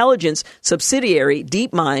artificial intelligence subsidiary,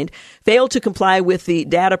 DeepMind, failed to comply with the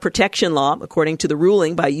data protection law, according to the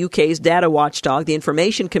ruling by UK's data watchdog, the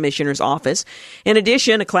Information Commissioner's Office. In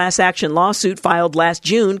addition, a class action lawsuit filed last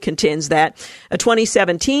June contends that a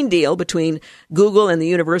 2017 deal between Google and the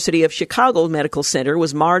University of Chicago Medical Center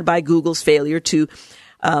was marred by Google's failure to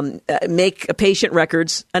make patient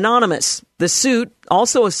records anonymous. The suit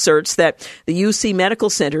also asserts that the UC Medical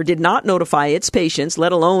Center did not notify its patients,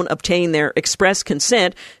 let alone obtain their express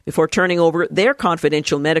consent, before turning over their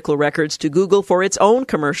confidential medical records to Google for its own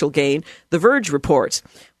commercial gain, The Verge reports.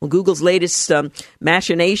 Well, Google's latest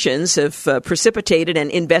machinations have precipitated an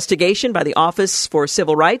investigation by the Office for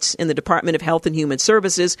Civil Rights in the Department of Health and Human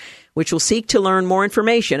Services, which will seek to learn more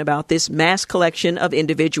information about this mass collection of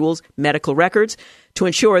individuals' medical records to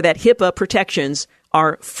ensure that HIPAA protections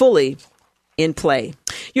are fully in play.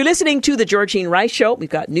 You're listening to The Georgene Rice Show. We've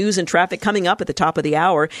got news and traffic coming up at the top of the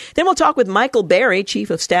hour. Then we'll talk with Michael Berry, Chief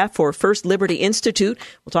of Staff for First Liberty Institute.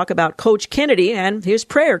 We'll talk about Coach Kennedy and his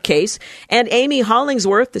prayer case, and Amy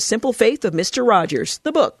Hollingsworth, The Simple Faith of Mr. Rogers,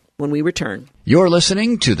 the book, when we return. You're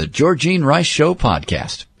listening to The Georgene Rice Show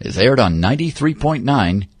podcast. It's aired on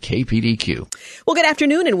 93.9 KPDQ. Well, good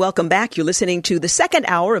afternoon and welcome back. You're listening to the second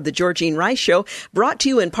hour of The Georgene Rice Show, brought to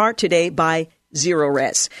you in part today by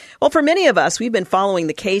Zerorez. Well, for many of us, we've been following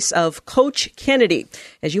the case of Coach Kennedy.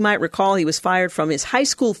 As you might recall, he was fired from his high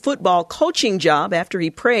school football coaching job after he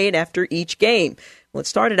prayed after each game. Well, it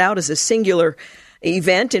started out as a singular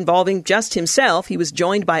event involving just himself. He was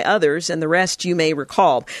joined by others, and the rest you may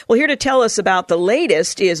recall. Well, here to tell us about the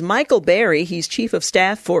latest is Michael Berry. He's Chief of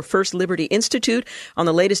Staff for First Liberty Institute on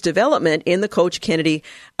the latest development in the Coach Kennedy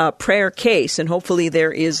prayer case, and hopefully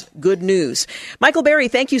there is good news. Michael Berry,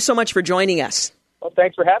 thank you so much for joining us. Well,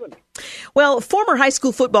 thanks for having me. Well, former high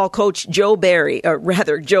school football coach Joe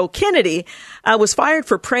Kennedy, was fired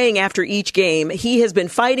for praying after each game. He has been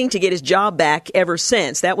fighting to get his job back ever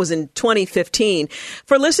since. That was in 2015.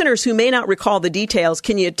 For listeners who may not recall the details,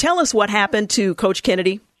 can you tell us what happened to Coach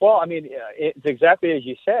Kennedy? Well, I mean, it's exactly as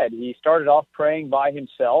you said. He started off praying by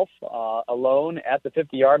himself, alone at the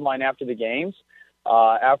 50-yard line after the games.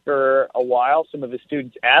 After a while, some of his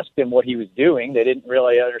students asked him what he was doing. They didn't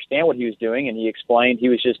really understand what he was doing, and he explained he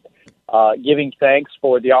was just giving thanks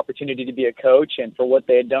for the opportunity to be a coach and for what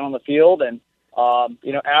they had done on the field. And,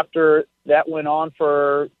 after that went on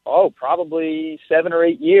for, probably 7 or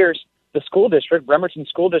 8 years, the school district, Bremerton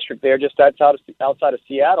School District there just outside of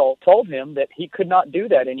Seattle, told him that he could not do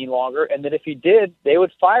that any longer and that if he did, they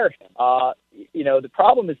would fire him. The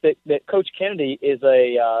problem is that Coach Kennedy is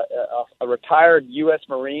a retired U.S.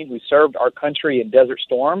 Marine who served our country in Desert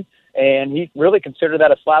Storm, and he really considered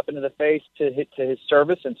that a slap into the face to his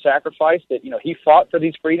service and sacrifice that, he fought for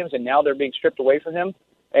these freedoms and now they're being stripped away from him.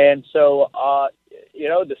 And so,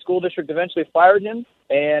 the school district eventually fired him,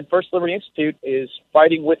 and First Liberty Institute is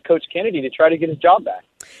fighting with Coach Kennedy to try to get his job back.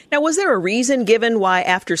 Now, was there a reason given why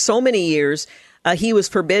after so many years he was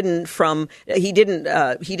forbidden from, he didn't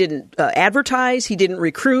advertise, he didn't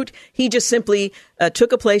recruit, he just simply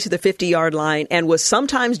took a place at the 50-yard line and was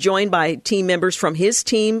sometimes joined by team members from his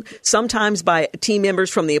team, sometimes by team members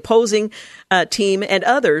from the opposing team and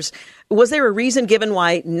others. Was there a reason given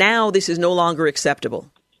why now this is no longer acceptable?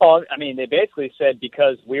 Well, I mean, they basically said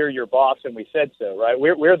because we're your boss and we said so, right?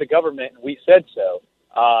 We're the government and we said so.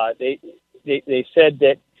 They said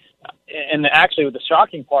that, and actually the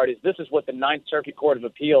shocking part is this is what the Ninth Circuit Court of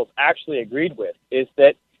Appeals actually agreed with, is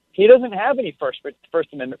that he doesn't have any First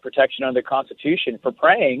Amendment protection under the Constitution for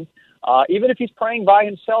praying, even if he's praying by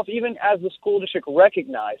himself, even as the school district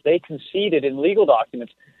recognized. They conceded in legal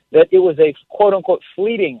documents that it was a quote-unquote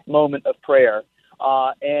fleeting moment of prayer.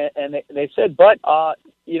 And they said, but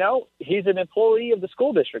he's an employee of the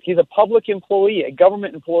school district. He's a public employee, a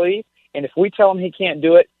government employee. And if we tell him he can't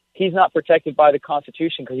do it, he's not protected by the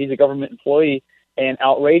Constitution because he's a government employee. And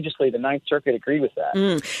outrageously, the Ninth Circuit agreed with that.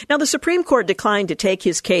 Now, the Supreme Court declined to take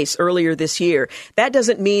his case earlier this year. That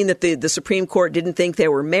doesn't mean that the Supreme Court didn't think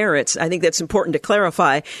there were merits. I think that's important to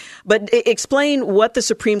clarify. But explain what the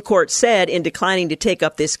Supreme Court said in declining to take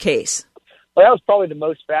up this case. Well, that was probably the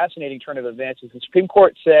most fascinating turn of events. The Supreme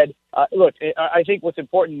Court said, look, I think what's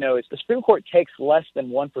important to know is the Supreme Court takes less than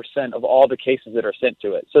 1% of all the cases that are sent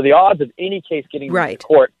to it. So the odds of any case getting to the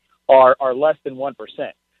court are less than 1%.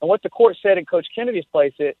 And what the court said in Coach Kennedy's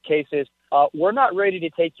case is, we're not ready to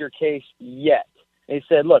take your case yet. They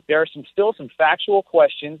said, look, there are still some factual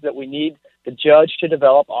questions that we need the judge to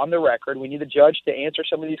develop on the record. We need the judge to answer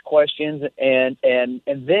some of these questions, and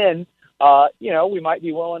then we might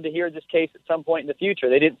be willing to hear this case at some point in the future.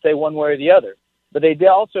 They didn't say one way or the other. But they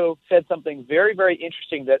also said something very, very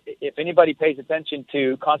interesting that if anybody pays attention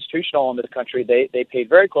to constitutional law in this country, they paid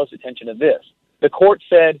very close attention to this. The court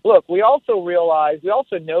said, look, we also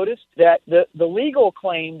noticed that the legal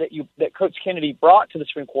claim that Coach Kennedy brought to the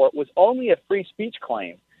Supreme Court was only a free speech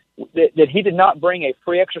claim, that he did not bring a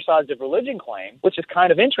free exercise of religion claim, which is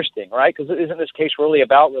kind of interesting, right? Because isn't this case really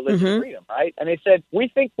about religious freedom, right? And they said, we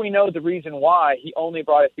think we know the reason why he only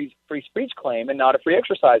brought a free speech claim and not a free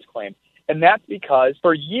exercise claim. And that's because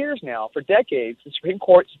for years now, for decades, the Supreme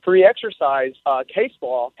Court's free exercise case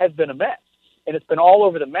law has been a mess. And it's been all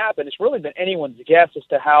over the map, and it's really been anyone's guess as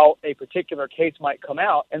to how a particular case might come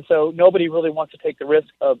out. And so nobody really wants to take the risk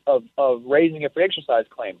of raising a free exercise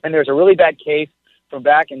claim. And there's a really bad case from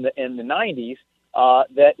back in the 90s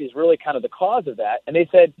that is really kind of the cause of that. And they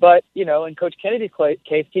said, but, in Coach Kennedy's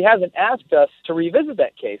case, he hasn't asked us to revisit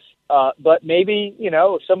that case. But maybe,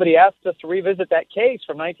 if somebody asked us to revisit that case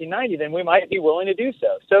from 1990, then we might be willing to do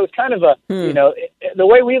so. So it's kind of the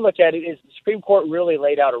way we look at it is the Supreme Court really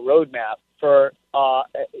laid out a roadmap for,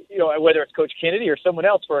 whether it's Coach Kennedy or someone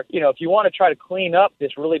else, for, if you want to try to clean up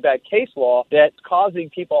this really bad case law that's causing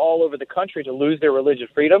people all over the country to lose their religious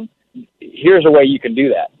freedom, here's a way you can do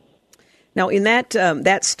that. Now, in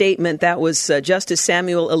that statement, that was Justice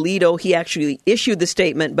Samuel Alito. He actually issued the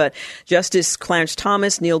statement, but Justice Clarence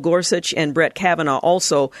Thomas, Neil Gorsuch, and Brett Kavanaugh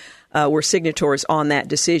also were signatories on that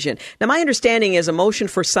decision. Now, my understanding is a motion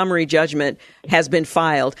for summary judgment has been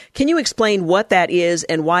filed. Can you explain what that is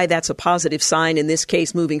and why that's a positive sign in this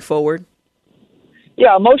case moving forward?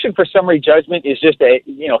 Yeah, a motion for summary judgment is just a,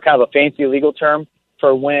 kind of a fancy legal term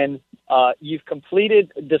for when you've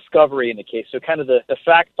completed discovery in the case. So kind of the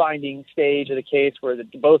fact-finding stage of the case where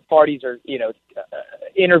both parties are,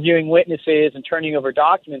 interviewing witnesses and turning over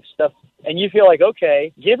documents, stuff. And you feel like,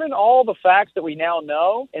 okay, given all the facts that we now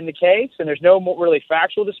know in the case, and there's no more really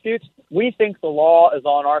factual disputes, we think the law is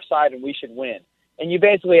on our side and we should win. And you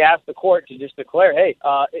basically ask the court to just declare, hey,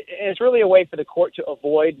 and it's really a way for the court to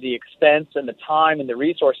avoid the expense and the time and the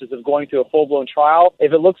resources of going through a full-blown trial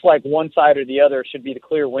if it looks like one side or the other should be the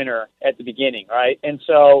clear winner at the beginning, right? And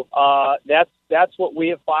so that's what we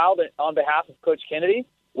have filed on behalf of Coach Kennedy.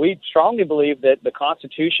 We strongly believe that the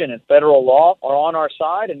Constitution and federal law are on our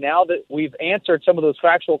side, and now that we've answered some of those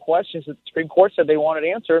factual questions that the Supreme Court said they wanted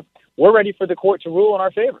to answer, we're ready for the court to rule in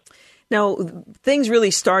our favor. Now, things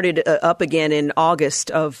really started up again in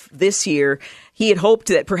August of this year. He had hoped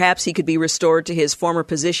that perhaps he could be restored to his former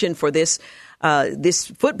position for this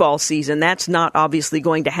football season. That's not obviously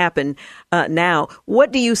going to happen now.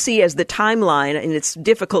 What do you see as the timeline? And it's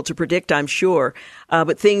difficult to predict, I'm sure,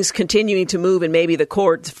 but things continuing to move and maybe the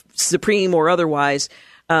court, Supreme or otherwise,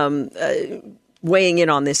 weighing in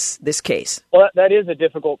on this case? Well, that is a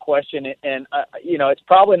difficult question, and it's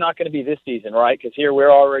probably not going to be this season, right? Because here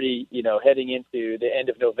we're already, heading into the end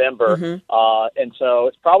of November, and so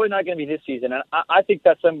it's probably not going to be this season. And I think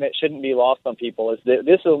that's something that shouldn't be lost on people. Is that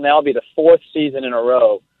this will now be the fourth season in a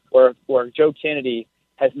row where Joe Kennedy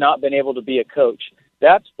has not been able to be a coach.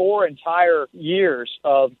 That's 4 entire years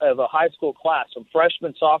of a high school class, from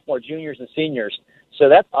freshmen, sophomore, juniors, and seniors. So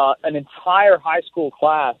that's an entire high school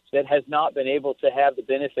class that has not been able to have the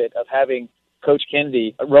benefit of having Coach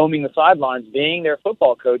Kennedy roaming the sidelines, being their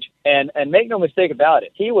football coach. And make no mistake about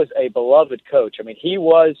it, he was a beloved coach. I mean, he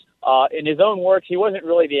was, in his own words, he wasn't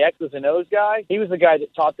really the X's and O's guy. He was the guy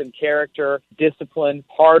that taught them character, discipline,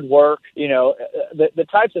 hard work, the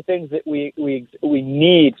types of things that we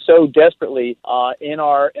need so desperately in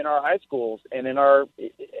our high schools and in our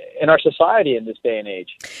society in this day and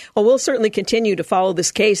age. Well, we'll certainly continue to follow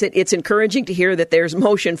this case. It's encouraging to hear that there's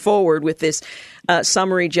motion forward with this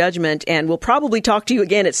summary judgment, and we'll probably talk to you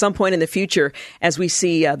again at some point in the future as we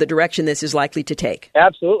see the direction this is likely to take.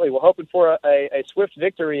 Absolutely. We're hoping for a swift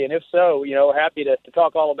victory, and if so, happy to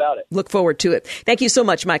talk all about it. Look forward to it. Thank you so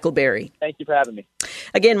much, Michael Berry. Thank you for having me.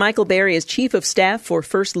 Again, Michael Berry is Chief of Staff for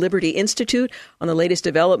First Liberty Institute on the latest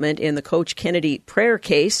development in the Coach Kennedy prayer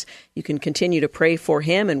case. You can continue to pray for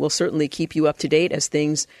him, and we'll certainly keep you up to date as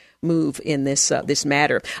things move in this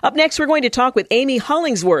matter. Up next, we're going to talk with Amy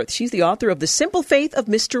Hollingsworth. She's the author of The Simple Faith of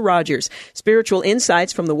Mr. Rogers, Spiritual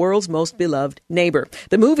Insights from the World's Most Beloved Neighbor.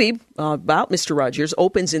 The movie about Mr. Rogers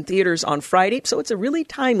opens in theaters on Friday, so it's a really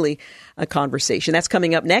timely conversation. That's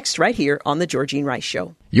coming up next right here on The Georgene Rice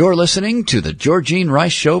Show. You're listening to The Georgene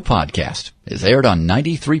Rice Show podcast. It's aired on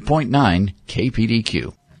 93.9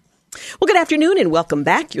 KPDQ. Well, good afternoon and welcome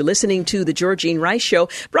back. You're listening to The Georgene Rice Show,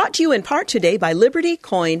 brought to you in part today by Liberty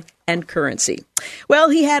Coin and Currency. Well,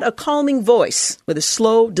 he had a calming voice with a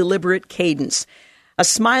slow, deliberate cadence, a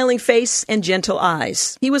smiling face and gentle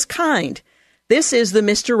eyes. He was kind. This is the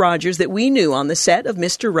Mr. Rogers that we knew on the set of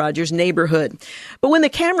Mr. Rogers' Neighborhood. But when the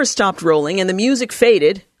camera stopped rolling and the music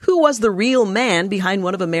faded, who was the real man behind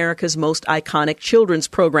one of America's most iconic children's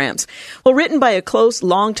programs? Well, written by a close,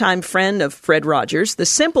 longtime friend of Fred Rogers, The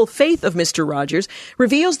Simple Faith of Mr. Rogers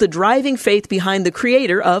reveals the driving faith behind the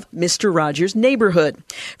creator of Mr. Rogers' Neighborhood.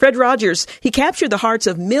 Fred Rogers, he captured the hearts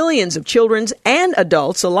of millions of children and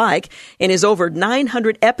adults alike in his over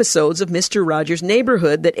 900 episodes of Mr. Rogers'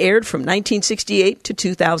 Neighborhood that aired from 1968 to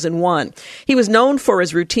 2001. He was known for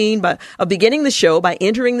his routine of beginning the show by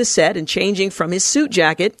entering the set and changing from his suit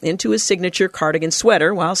jacket into his signature cardigan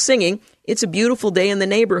sweater while singing It's a Beautiful Day in the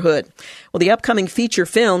Neighborhood. Well, the upcoming feature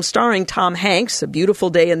film starring Tom Hanks, A Beautiful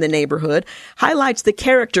Day in the Neighborhood, highlights the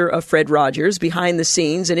character of Fred Rogers behind the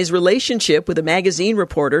scenes and his relationship with a magazine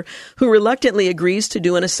reporter who reluctantly agrees to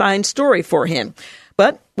do an assigned story for him.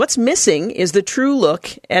 But what's missing is the true look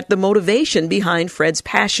at the motivation behind Fred's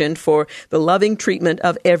passion for the loving treatment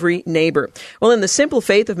of every neighbor. Well, in The Simple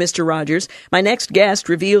Faith of Mr. Rogers, my next guest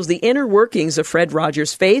reveals the inner workings of Fred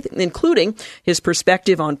Rogers' faith, including his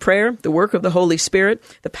perspective on prayer, the work of the Holy Spirit,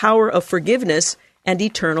 the power of forgiveness, and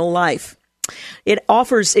eternal life. It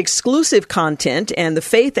offers exclusive content and the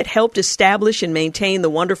faith that helped establish and maintain the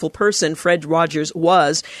wonderful person Fred Rogers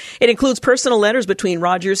was. It includes personal letters between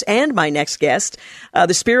Rogers and my next guest,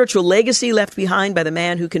 the spiritual legacy left behind by the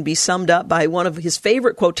man who can be summed up by one of his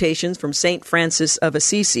favorite quotations from St. Francis of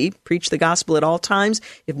Assisi: preach the gospel at all times,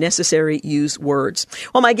 if necessary, use words.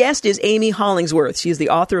 Well, my guest is Amy Hollingsworth. She is the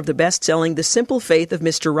author of the best-selling The Simple Faith of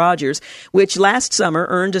Mr. Rogers, which last summer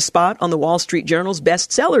earned a spot on the Wall Street Journal's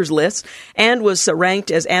bestsellers list and was ranked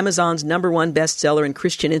as Amazon's #1 bestseller in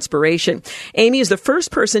Christian inspiration. Amy is the first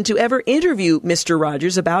person to ever interview Mr.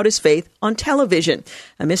 Rogers about his faith on television.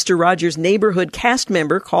 A Mr. Rogers neighborhood cast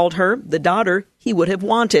member called her the daughter he would have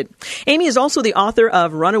wanted. Amy is also the author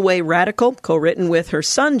of Runaway Radical, co-written with her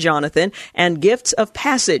son Jonathan, and Gifts of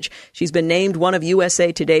Passage. She's been named one of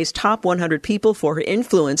USA Today's top 100 people for her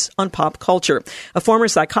influence on pop culture. A former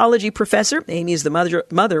psychology professor, Amy is the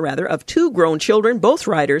mother of 2 grown children, both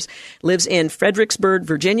writers, lives in Fredericksburg,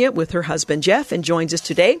 Virginia with her husband Jeff, and joins us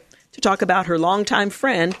today to talk about her longtime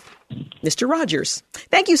friend, Mr. Rogers.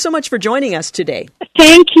 Thank you so much for joining us today.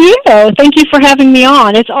 Thank you. Thank you for having me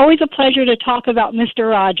on. It's always a pleasure to talk about Mr.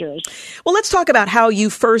 Rogers. Well, let's talk about how you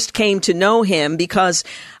first came to know him, because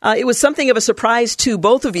it was something of a surprise to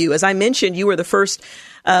both of you. As I mentioned, you were the first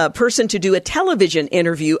person to do a television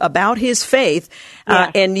interview about his faith.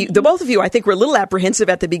 And the both of you, I think, were a little apprehensive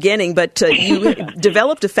at the beginning, but you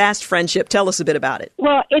developed a fast friendship. Tell us a bit about it.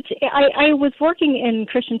 Well, I was working in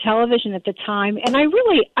Christian television at the time, and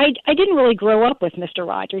I didn't really grow up with Mr.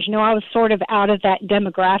 Rogers. You know, I was sort of out of that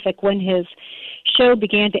demographic when his show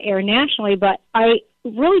began to air nationally, but I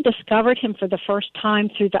really discovered him for the first time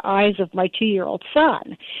through the eyes of my 2-year-old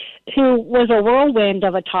son, who was a whirlwind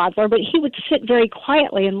of a toddler, but he would sit very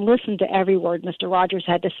quietly and listen to every word Mr. Rogers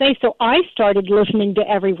had to say. So I started listening to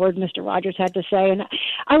every word Mr. Rogers had to say, and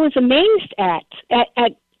I was amazed at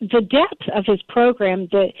the depth of his program,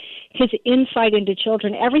 his insight into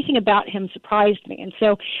children. Everything about him surprised me. And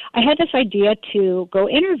so I had this idea to go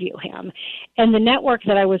interview him. And the network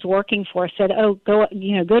that I was working for said,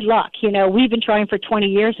 good luck. You know, we've been trying for 20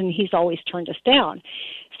 years and he's always turned us down.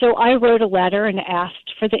 So I wrote a letter and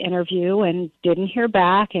asked for the interview and didn't hear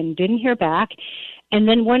back. And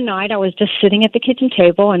then one night I was just sitting at the kitchen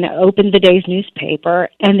table and I opened the day's newspaper,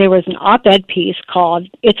 and there was an op-ed piece called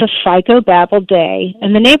 "It's a Psychobabble Day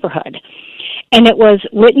in the Neighborhood." And it was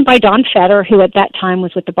written by Don Fetter, who at that time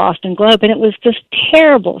was with the Boston Globe, and it was this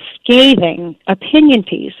terrible, scathing opinion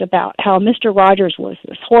piece about how Mr. Rogers was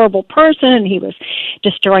this horrible person, and he was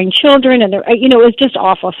destroying children, and it was just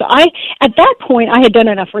awful. So at that point, I had done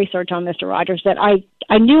enough research on Mr. Rogers that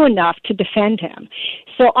I knew enough to defend him.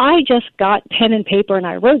 So I just got pen and paper, and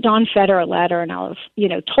I wrote Don Fetter a letter, and I was,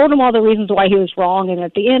 told him all the reasons why he was wrong, and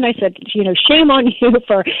at the end I said, shame on you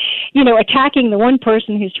for, attacking the one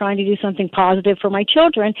person who's trying to do something positive for my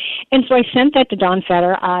children. And so I sent that to Don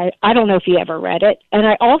Fetter. I don't know if he ever read it. And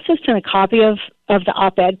I also sent a copy of the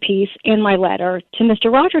op-ed piece in my letter to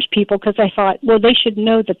Mr. Rogers' people, because I thought, well, they should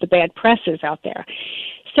know that the bad press is out there.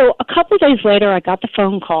 So a couple of days later, I got the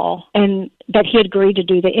phone call and that he had agreed to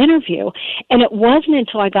do the interview. And it wasn't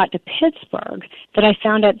until I got to Pittsburgh that I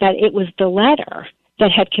found out that it was the letter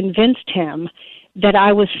that had convinced him that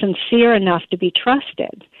I was sincere enough to be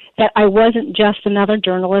trusted, that I wasn't just another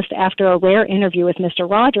journalist after a rare interview with Mr.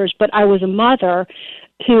 Rogers, but I was a mother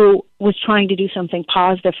who was trying to do something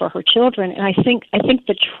positive for her children. And I think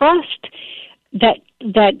the trust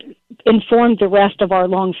that informed the rest of our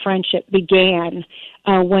long friendship began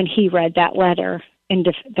when he read that letter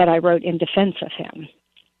that I wrote in defense of him.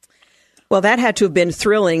 Well, that had to have been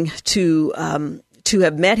thrilling to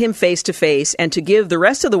have met him face to face and to give the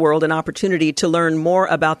rest of the world an opportunity to learn more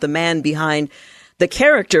about the man behind the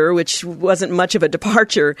character, which wasn't much of a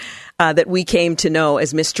departure, that we came to know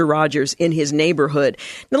as Mr. Rogers in his neighborhood.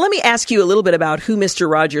 Now, let me ask you a little bit about who Mr.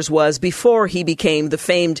 Rogers was before he became the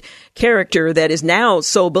famed character that is now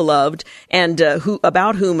so beloved, and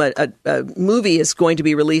about whom a movie is going to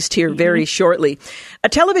be released here very shortly.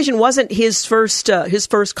 Television wasn't his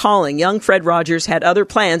first calling. Young Fred Rogers had other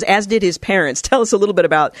plans, as did his parents. Tell us a little bit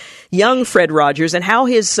about young Fred Rogers and how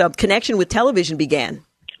his connection with television began.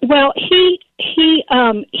 Well,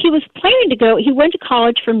 he was planning to go. He went to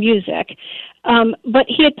college for music, but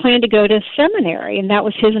he had planned to go to seminary, and that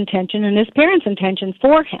was his intention and his parents' intention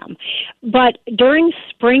for him. But during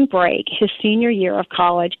spring break, his senior year of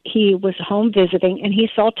college, he was home visiting, and he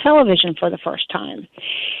saw television for the first time.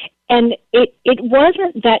 And it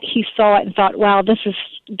wasn't that he saw it and thought, "Wow, this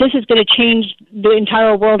is going to change the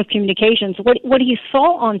entire world of communications." What he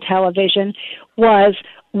saw on television was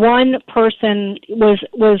one person was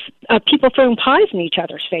people throwing pies in each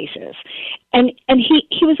other's faces. And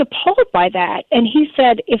he was appalled by that. And he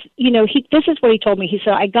said, this is what he told me. He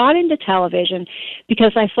said, I got into television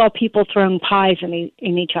because I saw people throwing pies in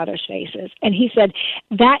each other's faces. And he said,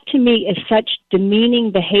 that to me is such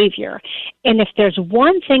demeaning behavior. And if there's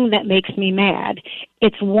one thing that makes me mad,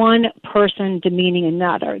 it's one person demeaning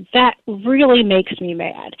another. That really makes me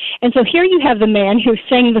mad. And so here you have the man who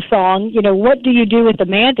sang the song, what do you do with the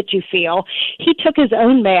mad that you feel? He took his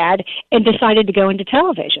own mad and decided to go into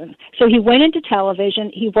television. So he went into television.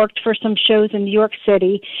 He worked for some shows in New York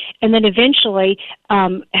City, and then eventually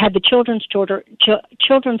had the Children's Corner,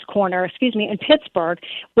 in Pittsburgh,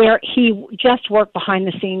 where he just worked behind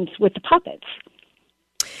the scenes with the puppets.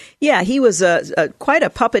 Yeah, he was quite a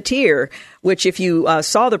puppeteer, which if you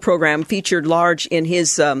saw the program, featured large in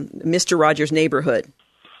his Mr. Rogers' Neighborhood.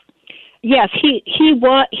 Yes,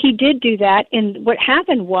 he did do that, and what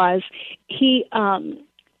happened was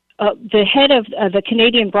the head of the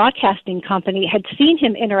Canadian Broadcasting Company had seen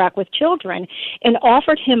him interact with children and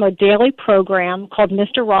offered him a daily program called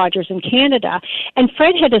Mr. Rogers in Canada. And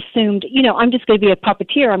Fred had assumed, I'm just going to be a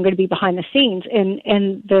puppeteer. I'm going to be behind the scenes. And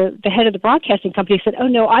the head of the broadcasting company said, oh,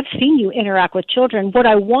 no, I've seen you interact with children. What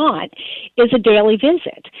I want is a daily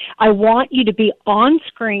visit. I want you to be on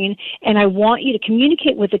screen, and I want you to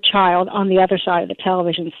communicate with the child on the other side of the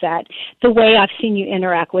television set the way I've seen you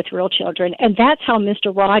interact with real children. And that's how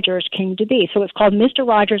Mr. Rogers came to be. So it's called Mr.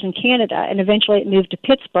 Rogers in Canada, and eventually it moved to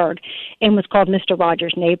Pittsburgh and was called Mr.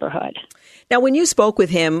 Rogers' Neighborhood. Now, when you spoke with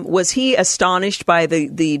him, was he astonished by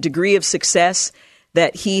the degree of success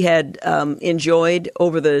that he had enjoyed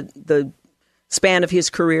over the span of his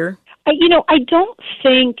career? I don't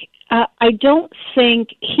think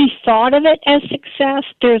he thought of it as success.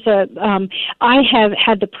 I have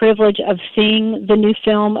had the privilege of seeing the new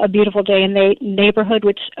film, A Beautiful Day in the Neighborhood,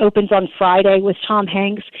 which opens on Friday with Tom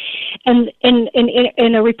Hanks. And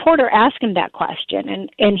a reporter asked him that question,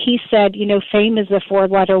 and he said, fame is a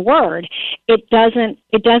 4-letter word. It doesn't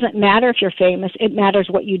matter if you're famous. It matters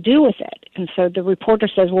what you do with it. And so the reporter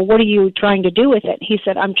says, well, what are you trying to do with it? He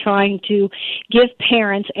said, I'm trying to give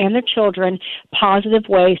parents and their children positive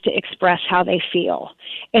ways to express how they feel.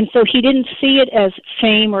 And so he didn't see it as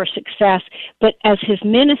fame or success, but as his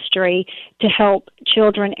ministry to help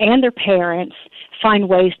children and their parents find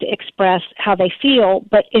ways to express how they feel,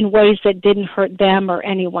 but in ways that didn't hurt them or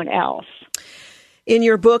anyone else. In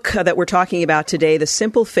your book that we're talking about today, The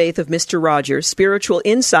Simple Faith of Mr. Rogers, Spiritual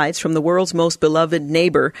Insights from the World's Most Beloved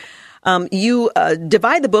Neighbor, you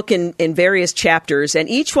divide the book in various chapters, and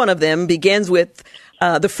each one of them begins with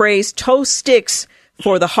the phrase, toe sticks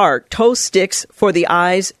for the heart, toe sticks for the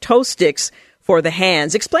eyes, toe sticks for the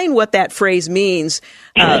hands. Explain what that phrase means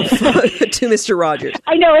to Mr. Rogers.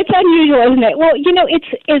 I know, it's unusual, isn't it? Well,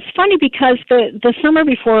 it's funny because the summer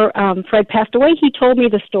before Fred passed away, he told me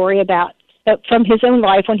the story about from his own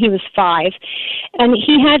life when he was 5, and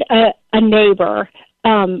he had a neighbor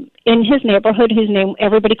in his neighborhood whose name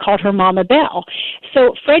everybody called her Mama Bell.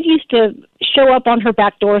 So Fred used to show up on her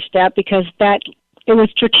back doorstep because it was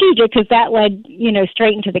strategic because that led,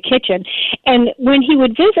 straight into the kitchen. And when he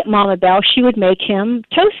would visit Mama Bell, she would make him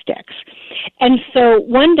toast sticks. And so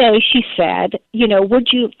one day she said,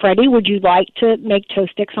 Freddie, would you like to make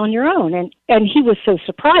toast sticks on your own? And he was so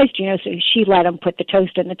surprised, so she let him put the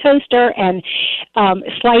toast in the toaster and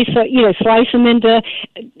slice them into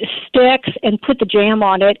sticks and put the jam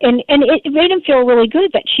on it. And it made him feel really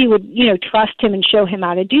good that she would, trust him and show him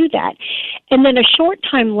how to do that. And then a short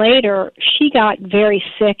time later, she got very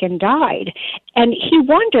sick and died. And he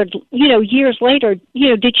wondered, years later,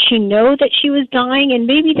 did she know that she was dying? And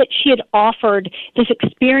maybe that she had offered this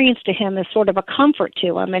experience to him as sort of a comfort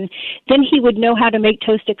to him. And then he would know how to make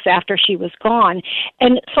toast sticks after she was gone.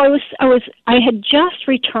 And so I had just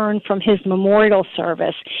returned from his memorial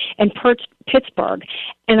service in Pittsburgh,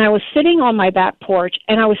 and I was sitting on my back porch,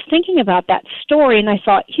 and I was thinking about that story, and I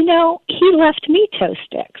thought, he left me toast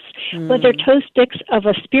sticks, but they're toast sticks of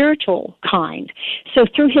a spiritual kind. So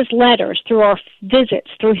through his letters, through our visits,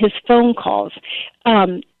 through his phone calls,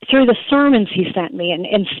 through the sermons he sent me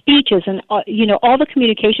and speeches and, all the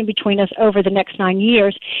communication between us over the next 9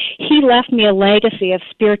 years, he left me a legacy of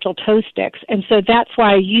spiritual toast sticks. And so that's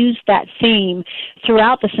why I use that theme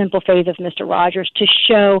throughout The Simple Faith of Mr. Rogers to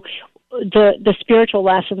show the spiritual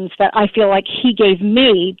lessons that I feel like he gave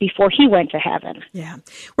me before he went to heaven. Yeah.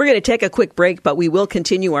 We're going to take a quick break, but we will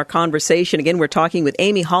continue our conversation. Again, we're talking with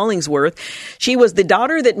Amy Hollingsworth. She was the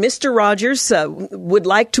daughter that Mr. Rogers would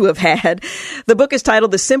like to have had. The book is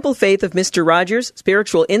titled The Simple Faith of Mr. Rogers,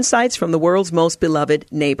 Spiritual Insights from the World's Most Beloved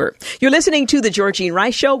Neighbor. You're listening to The Georgene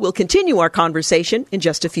Rice Show. We'll continue our conversation in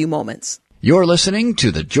just a few moments. You're listening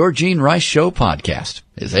to The Georgene Rice Show podcast.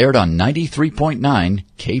 is aired on 93.9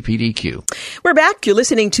 KPDQ. We're back. You're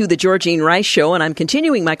listening to The Georgene Rice Show, and I'm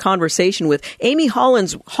continuing my conversation with Amy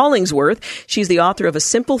Hollingsworth. She's the author of A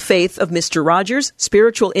Simple Faith of Mr. Rogers,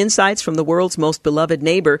 Spiritual Insights from the World's Most Beloved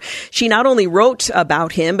Neighbor. She not only wrote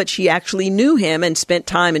about him, but she actually knew him and spent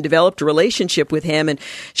time and developed a relationship with him, and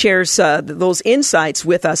shares those insights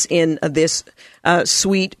with us in this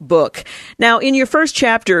sweet book. Now, in your first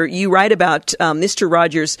chapter, you write about Mr.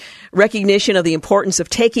 Rogers' recognition of the importance of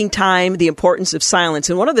taking time, the importance of silence.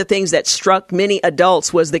 And one of the things that struck many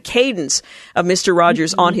adults was the cadence of Mr.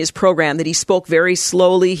 Rogers on his program, that he spoke very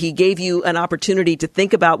slowly. He gave you an opportunity to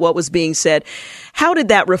think about what was being said. How did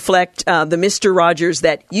that reflect the Mr. Rogers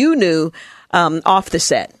that you knew off the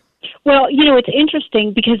set? Well, it's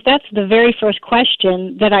interesting because that's the very first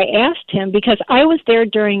question that I asked him, because I was there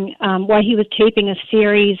during while he was taping a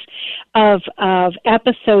series of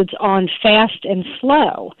episodes on fast and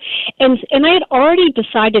slow. And I had already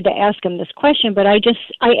decided to ask him this question, but I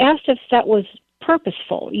asked if that was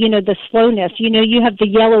purposeful, the slowness. You have the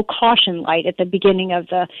yellow caution light at the beginning of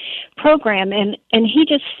the program, and he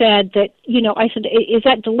just said that, I said, is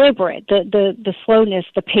that deliberate, the slowness,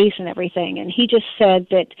 the pace and everything? And he just said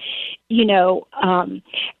that,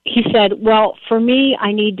 he said, well, for me,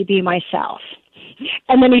 I need to be myself.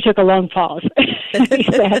 And then he took a long pause. He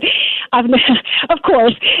said, of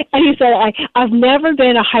course, and he said, I've never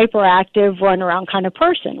been a hyperactive, run-around kind of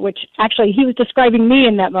person, which actually he was describing me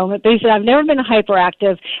in that moment. But he said, I've never been a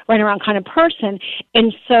hyperactive, run-around kind of person.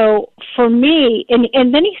 And so for me,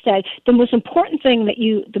 and then he said, the most important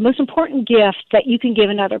gift that you can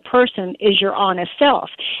give another person is your honest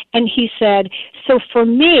self. And he said, so for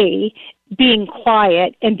me, being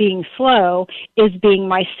quiet and being slow is being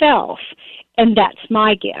myself. And that's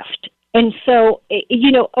my gift. And so,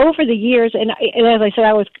 over the years, and as I said,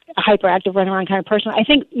 I was a hyperactive, run-around kind of person. I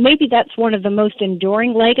think maybe that's one of the most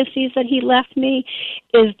enduring legacies that he left me,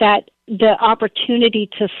 is that the opportunity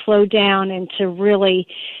to slow down and to really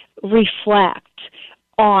reflect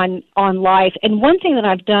on life. And one thing that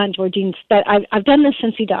I've done, Georgene, that I've done this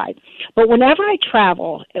since he died, but whenever I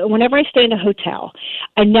travel, whenever I stay in a hotel,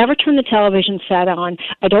 I never turn the television set on.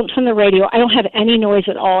 I don't turn the radio. I don't have any noise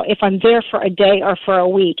at all if I'm there for a day or for a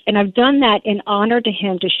week. And I've done that in honor to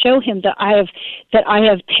him, to show him that I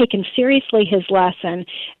have taken seriously his lesson,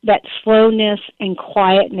 that slowness and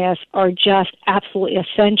quietness are just absolutely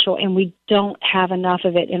essential, and we don't have enough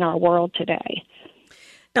of it in our world today.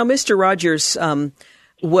 Now, Mr. Rogers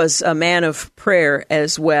was a man of prayer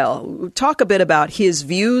as well. Talk a bit about his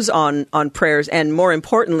views on prayers, and more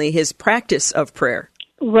importantly, his practice of prayer.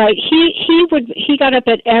 Right. He got up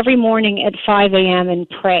at every morning at 5 a.m. and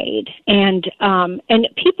prayed. And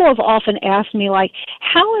people have often asked me, like,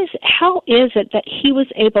 how is it that he was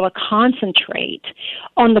able to concentrate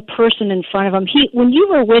on the person in front of him? When you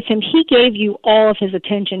were with him, he gave you all of his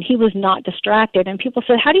attention. He was not distracted. And people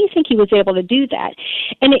said, how do you think he was able to do that?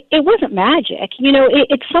 And it wasn't magic.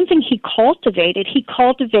 It's something he cultivated. He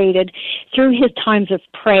cultivated through his times of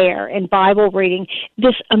prayer and Bible reading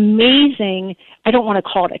this amazing, I don't want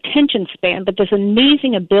to call it attention span, but this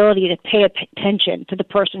amazing ability to pay attention to the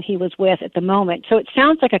person he was with at the moment. So it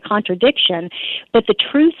sounds like a contradiction, but the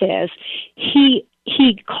truth is he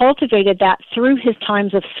cultivated that through his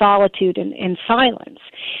times of solitude and silence.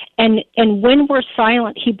 And when we're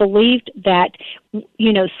silent, he believed that,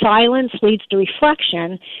 silence leads to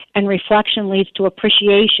reflection, and reflection leads to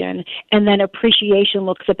appreciation, and then appreciation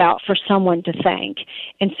looks about for someone to thank.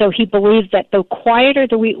 And so he believed that the quieter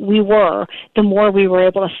we were, the more we were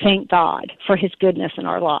able to thank God for his goodness in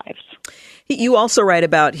our lives. You also write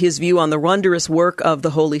about his view on the wondrous work of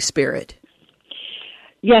the Holy Spirit.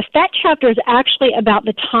 Yes, that chapter is actually about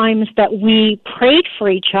the times that we prayed for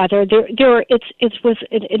each other. It was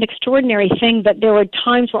an extraordinary thing that there were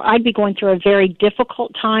times where I'd be going through a very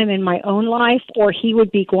difficult time in my own life, or he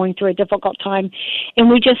would be going through a difficult time,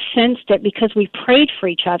 and we just sensed it because we prayed for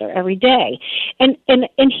each other every day. And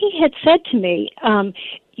he had said to me,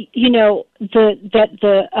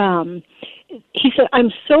 he said,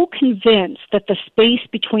 I'm so convinced that the space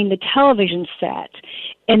between the television set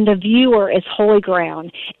and the viewer is holy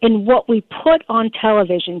ground, and what we put on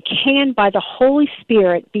television can, by the Holy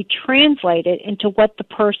Spirit, be translated into what the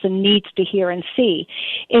person needs to hear and see.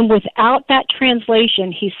 And without that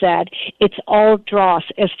translation, he said, it's all dross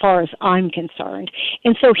as far as I'm concerned.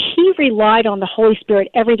 And so he relied on the Holy Spirit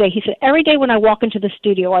every day. He said, every day when I walk into the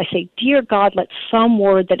studio, I say, dear God, let some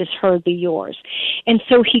word that is heard be yours. And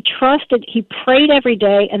so he prayed every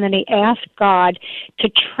day, and then he asked God to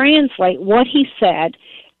translate what he said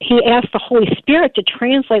he asked the Holy Spirit to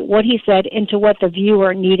translate what he said into what the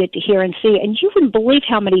viewer needed to hear and see. And you wouldn't believe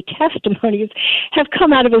how many testimonies have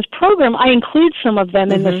come out of his program. I include some of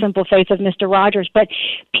them in The Simple Faith of Mr. Rogers, but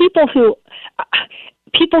people who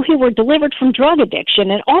were delivered from drug addiction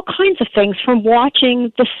and all kinds of things from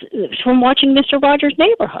watching Mr. Rogers'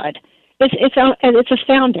 Neighborhood. It's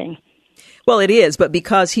astounding. Well, it is, but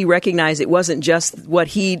because he recognized it wasn't just what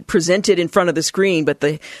he presented in front of the screen, but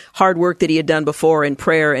the hard work that he had done before in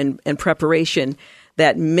prayer and preparation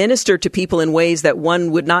that ministered to people in ways that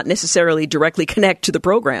one would not necessarily directly connect to the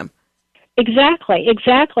program. Exactly.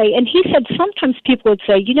 And he said sometimes people would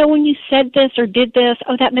say, when you said this or did this,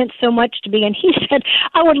 oh, that meant so much to me. And he said,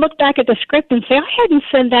 I would look back at the script and say, I hadn't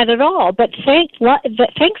said that at all. But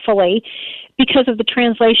thankfully, because of the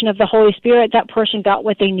translation of the Holy Spirit, that person got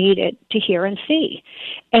what they needed to hear and see.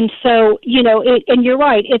 And so, and you're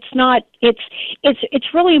right, it's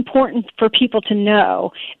really important for people to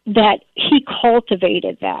know that he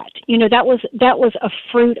cultivated that. That was a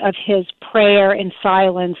fruit of his prayer and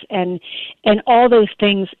silence and all those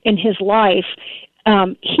things in his life.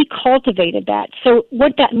 He cultivated that. So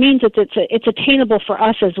what that means is it's attainable for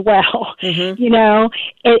us as well. His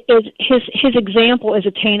example is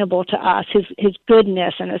attainable to us. His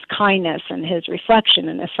goodness and his kindness and his reflection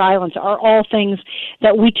and his silence are all things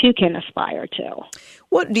that we too can aspire to.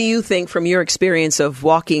 What do you think, from your experience of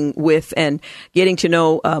walking with and getting to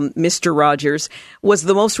know Mr. Rogers, was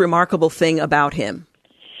the most remarkable thing about him?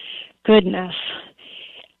 Goodness.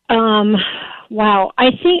 Wow.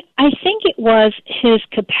 I think it was his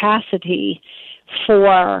capacity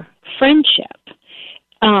for friendship.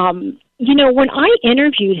 When I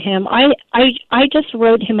interviewed him, I just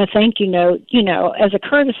wrote him a thank you note, as a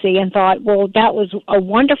courtesy, and thought, well, that was a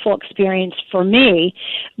wonderful experience for me,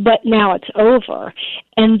 but now it's over.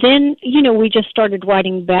 And then, we just started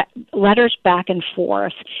writing letters back and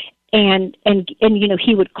forth. And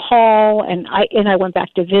he would call, and I went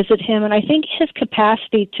back to visit him, and I think his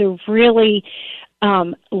capacity to really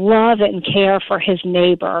love and care for his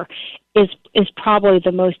neighbor is probably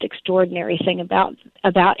the most extraordinary thing about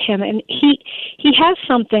him. And he has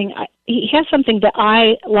something that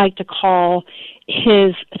I like to call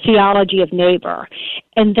his theology of neighbor,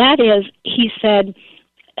 and that is, he said,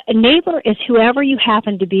 a neighbor is whoever you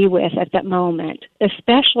happen to be with at that moment,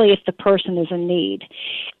 especially if the person is in need.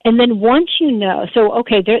 And then once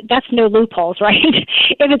that's no loopholes, right?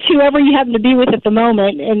 If it's whoever you happen to be with at the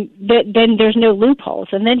moment, and then there's no loopholes.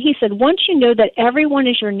 And then he said, once you know that everyone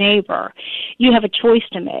is your neighbor, you have a choice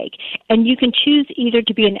to make. And you can choose either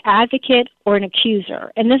to be an advocate or an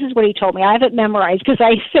accuser. And this is what he told me. I have it memorized because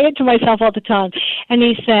I say it to myself all the time. And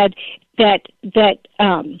he said that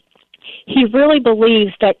he really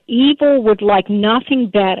believes that evil would like nothing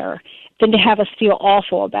better than to have us feel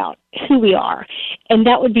awful about who we are. And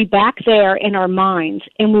that would be back there in our minds,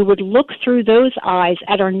 and we would look through those eyes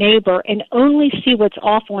at our neighbor and only see what's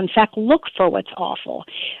awful, in fact, look for what's awful.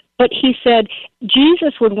 But he said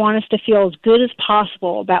Jesus would want us to feel as good as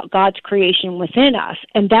possible about God's creation within us,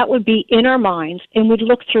 and that would be in our minds, and we'd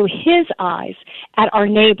look through his eyes at our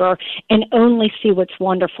neighbor and only see what's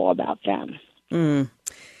wonderful about them.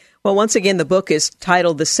 Well, once again, the book is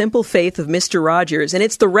titled The Simple Faith of Mr. Rogers, and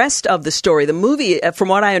it's the rest of the story. The movie, from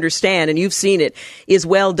what I understand, and you've seen it, is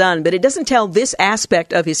well done, but it doesn't tell this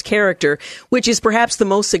aspect of his character, which is perhaps the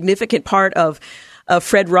most significant part of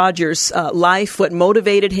Fred Rogers' life, what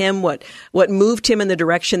motivated him, what moved him in the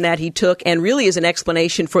direction that he took, and really is an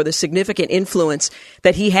explanation for the significant influence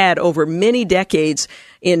that he had over many decades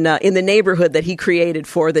in the neighborhood that he created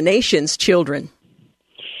for the nation's children.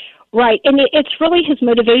 Right, and it's really his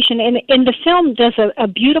motivation, and the film does a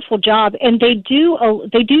beautiful job, and they do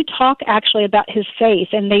talk actually about his faith,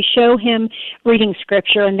 and they show him reading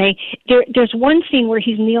scripture, and there's one scene where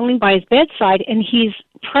he's kneeling by his bedside, and he's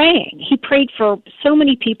praying. He prayed for so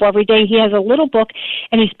many people every day. He has a little book,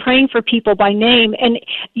 and he's praying for people by name, and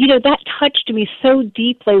that touched me so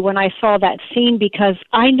deeply when I saw that scene, because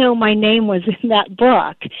I know my name was in that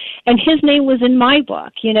book, and his name was in my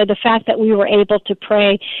book. The fact that we were able to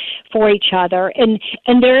pray for each other. And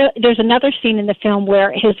there's another scene in the film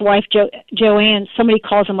where his wife, Joanne, somebody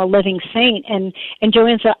calls him a living saint, and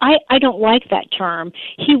Joanne said, I don't like that term.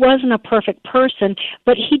 He wasn't a perfect person,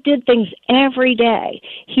 but he did things every day.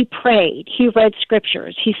 He prayed. He read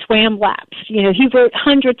scriptures. He swam laps. He wrote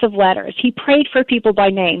hundreds of letters. He prayed for people by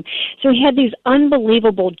name. So he had these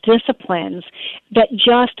unbelievable disciplines that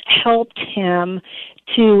just helped him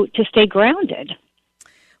to stay grounded.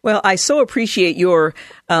 Well, I so appreciate your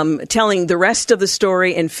telling the rest of the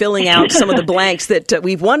story and filling out some of the blanks that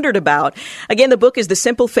we've wondered about. Again, the book is The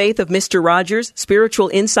Simple Faith of Mr. Rogers, Spiritual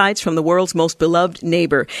Insights from the World's Most Beloved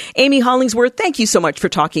Neighbor. Amy Hollingsworth, thank you so much for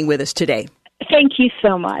talking with us today. Thank you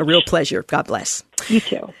so much. A real pleasure. God bless. You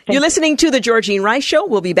too. You're listening to The Georgene Rice Show.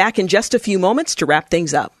 We'll be back in just a few moments to wrap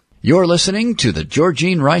things up. You're listening to The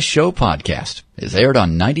Georgene Rice Show podcast. It's aired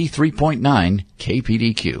on 93.9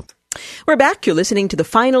 KPDQ. We're back. You're listening to the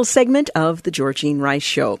final segment of the Georgene Rice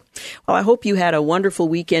Show. Well, I hope you had a wonderful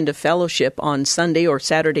weekend of fellowship on Sunday or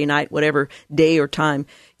Saturday night, whatever day or time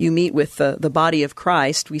you meet with the body of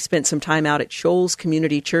Christ. We spent some time out at Shoals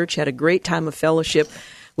Community Church, had a great time of fellowship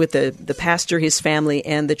with the pastor, his family,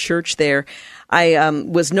 and the church there. I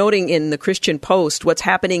was noting in the Christian Post what's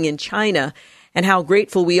happening in China and how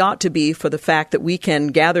grateful we ought to be for the fact that we can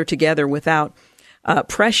gather together without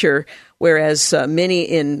pressure, whereas many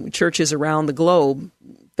in churches around the globe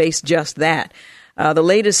face just that. The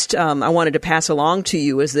latest I wanted to pass along to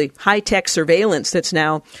you is the high-tech surveillance that's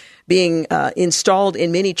now being installed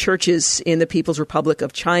in many churches in the People's Republic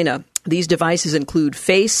of China. These devices include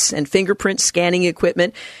face and fingerprint scanning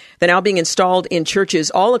equipment. They're now being installed in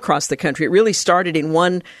churches all across the country. It really started in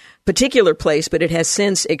one particular place, but it has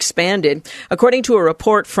since expanded. According to a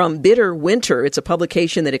report from Bitter Winter, it's a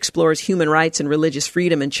publication that explores human rights and religious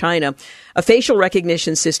freedom in China, a facial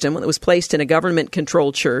recognition system that was placed in a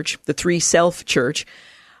government-controlled church, the Three Self Church,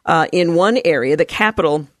 in one area, the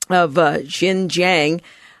capital of Xinjiang,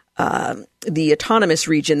 the autonomous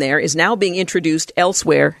region there, is now being introduced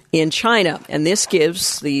elsewhere in China. And this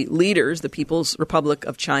gives the leaders, the People's Republic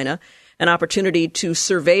of China, an opportunity to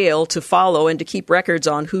surveil, to follow, and to keep records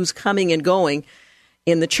on who's coming and going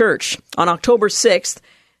in the church. On October 6th,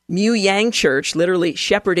 Muyang Church, literally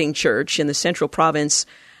Shepherding Church in the central province,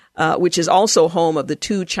 which is also home of the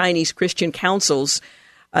two Chinese Christian councils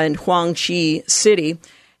in Huangshi City,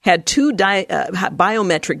 had two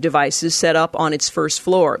biometric devices set up on its first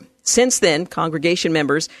floor. Since then, congregation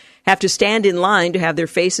members have to stand in line to have their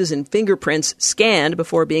faces and fingerprints scanned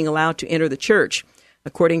before being allowed to enter the church,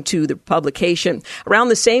 according to the publication. Around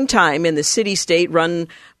the same time, in the city-state run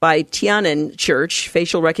by Tianan Church,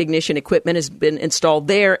 facial recognition equipment has been installed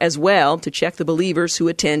there as well to check the believers who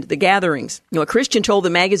attend the gatherings. A Christian told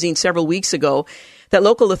the magazine several weeks ago that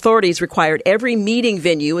local authorities required every meeting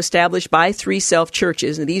venue established by Three Self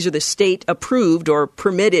churches, and these are the state-approved or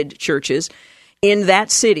permitted churches in that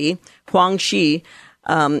city, Huangshi,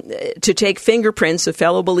 to take fingerprints of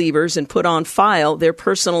fellow believers and put on file their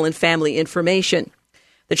personal and family information.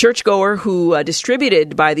 The churchgoer who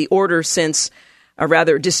disturbed by the order since it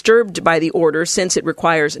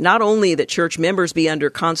requires not only that church members be under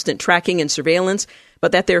constant tracking and surveillance,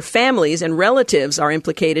 but that their families and relatives are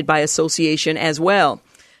implicated by association as well.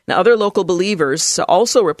 Now, other local believers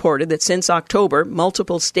also reported that since October,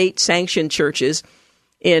 multiple state-sanctioned churches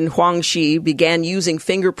in Huangshi began using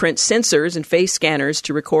fingerprint sensors and face scanners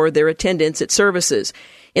to record their attendance at services.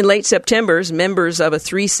 In late September, members of a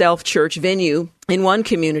Three Self church venue in one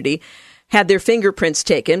community had their fingerprints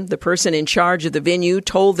taken. The person in charge of the venue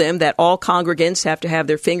told them that all congregants have to have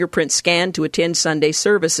their fingerprints scanned to attend Sunday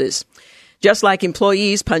services. Just like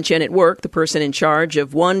employees punch in at work, the person in charge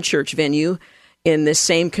of one church venue in this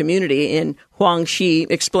same community in Huangshi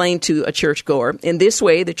explained to a churchgoer, in this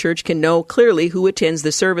way, the church can know clearly who attends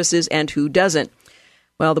the services and who doesn't.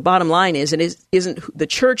 Well, the bottom line is, it isn't the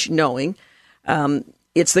church knowing,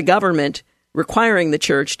 it's the government requiring the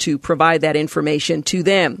church to provide that information to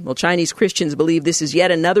them. Well, Chinese Christians believe this is yet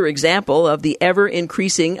another example of the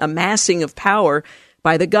ever-increasing amassing of power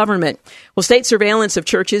by the government. Well, state surveillance of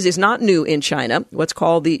churches is not new in China. What's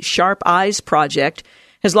called the Sharp Eyes Project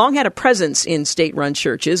has long had a presence in state-run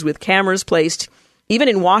churches, with cameras placed even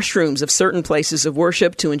in washrooms of certain places of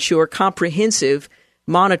worship to ensure comprehensive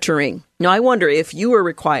monitoring. Now, I wonder if you were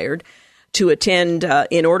required to attend,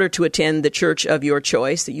 in order to attend the church of your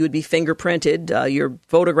choice, that you would be fingerprinted, your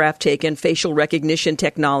photograph taken, facial recognition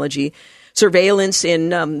technology, surveillance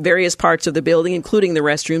in various parts of the building, including the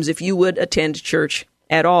restrooms, if you would attend church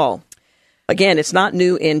at all. Again, it's not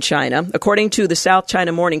new in China. According to the South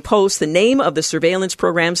China Morning Post, the name of the surveillance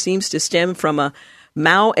program seems to stem from a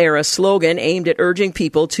Mao-era slogan aimed at urging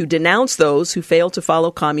people to denounce those who fail to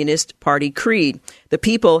follow Communist Party creed. The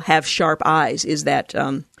people have sharp eyes is that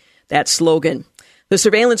slogan. The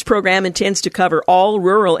surveillance program intends to cover all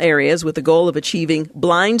rural areas with the goal of achieving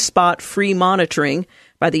blind spot-free monitoring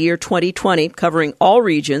by the year 2020, covering all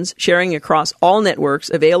regions, sharing across all networks,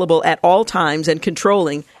 available at all times, and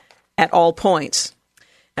controlling at all points.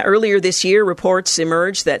 Now, earlier this year, reports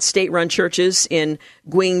emerged that state-run churches in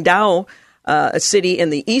Guingdao, a city in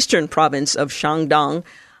the eastern province of Shandong,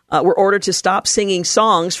 were ordered to stop singing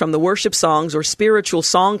songs from the worship songs or spiritual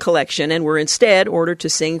song collection and were instead ordered to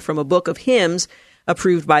sing from a book of hymns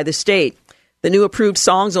approved by the state. The new approved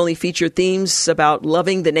songs only feature themes about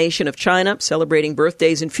loving the nation of China, celebrating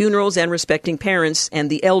birthdays and funerals, and respecting parents and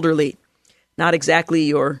the elderly. Not exactly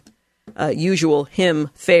your usual hymn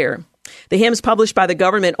fare. The hymns published by the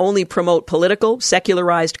government only promote political,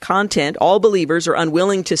 secularized content. All believers are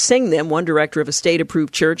unwilling to sing them, one director of a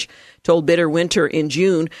state-approved church told Bitter Winter in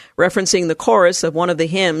June, referencing the chorus of one of the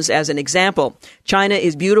hymns as an example. China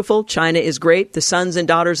is beautiful, China is great, the sons and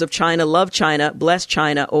daughters of China love China, bless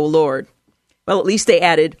China, O Lord. Well, at least they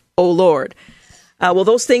added, O Lord. Well,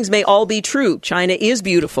 those things may all be true. China is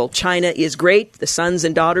beautiful, China is great, the sons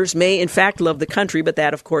and daughters may in fact love the country, but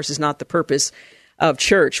that, of course, is not the purpose of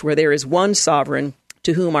church, where there is one sovereign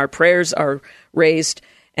to whom our prayers are raised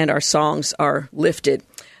and our songs are lifted.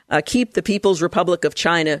 Keep the People's Republic of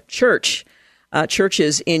China churches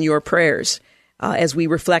in your prayers as we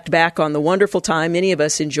reflect back on the wonderful time many of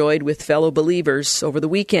us enjoyed with fellow believers over the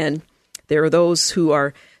weekend. There are those who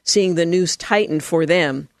are seeing the noose tighten for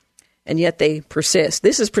them, and yet they persist.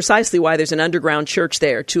 This is precisely why there's an underground church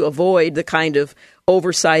there, to avoid the kind of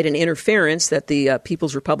oversight and interference that the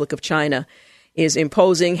People's Republic of China is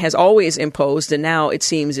imposing, has always imposed, and now it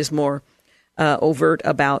seems is more overt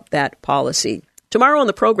about that policy. Tomorrow on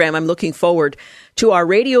the program, I'm looking forward to our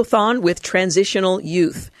radiothon with Transitional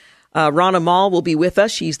Youth. Rana Mall will be with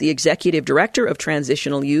us. She's the executive director of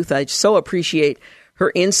Transitional Youth. I so appreciate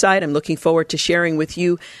her insight. I'm looking forward to sharing with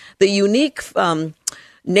you the unique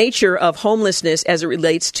nature of homelessness as it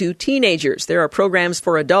relates to teenagers. There are programs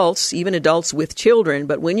for adults, even adults with children,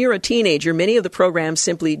 but when you're a teenager, many of the programs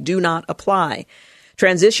simply do not apply.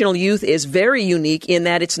 Transitional Youth is very unique in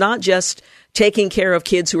that it's not just taking care of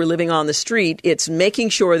kids who are living on the street, it's making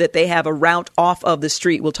sure that they have a route off of the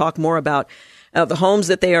street. We'll talk more about the homes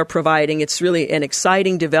that they are providing. It's really an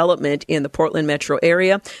exciting development in the Portland metro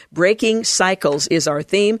area. Breaking Cycles is our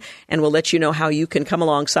theme, and we'll let you know how you can come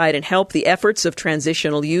alongside and help the efforts of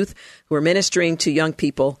Transitional Youth who are ministering to young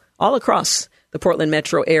people all across the Portland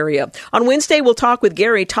metro area. On Wednesday, we'll talk with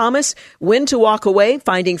Gary Thomas, When to Walk Away,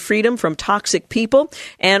 Finding Freedom from Toxic People.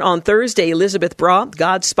 And on Thursday, Elizabeth Bra,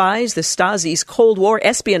 God Spies, the Stasi's Cold War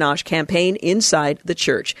espionage campaign inside the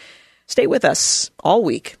church. Stay with us all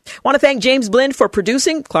week. I want to thank James Blend for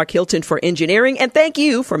producing, Clark Hilton for engineering, and thank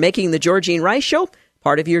you for making the Georgene Rice Show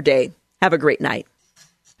part of your day. Have a great night.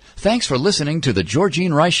 Thanks for listening to the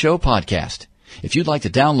Georgene Rice Show podcast. If you'd like to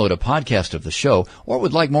download a podcast of the show or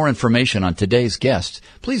would like more information on today's guests,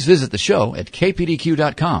 please visit the show at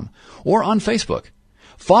kpdq.com or on Facebook.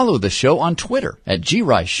 Follow the show on Twitter at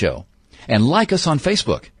GRice Show and like us on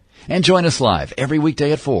Facebook. And join us live every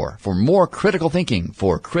weekday at 4 for more critical thinking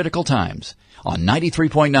for critical times on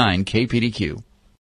 93.9 KPDQ.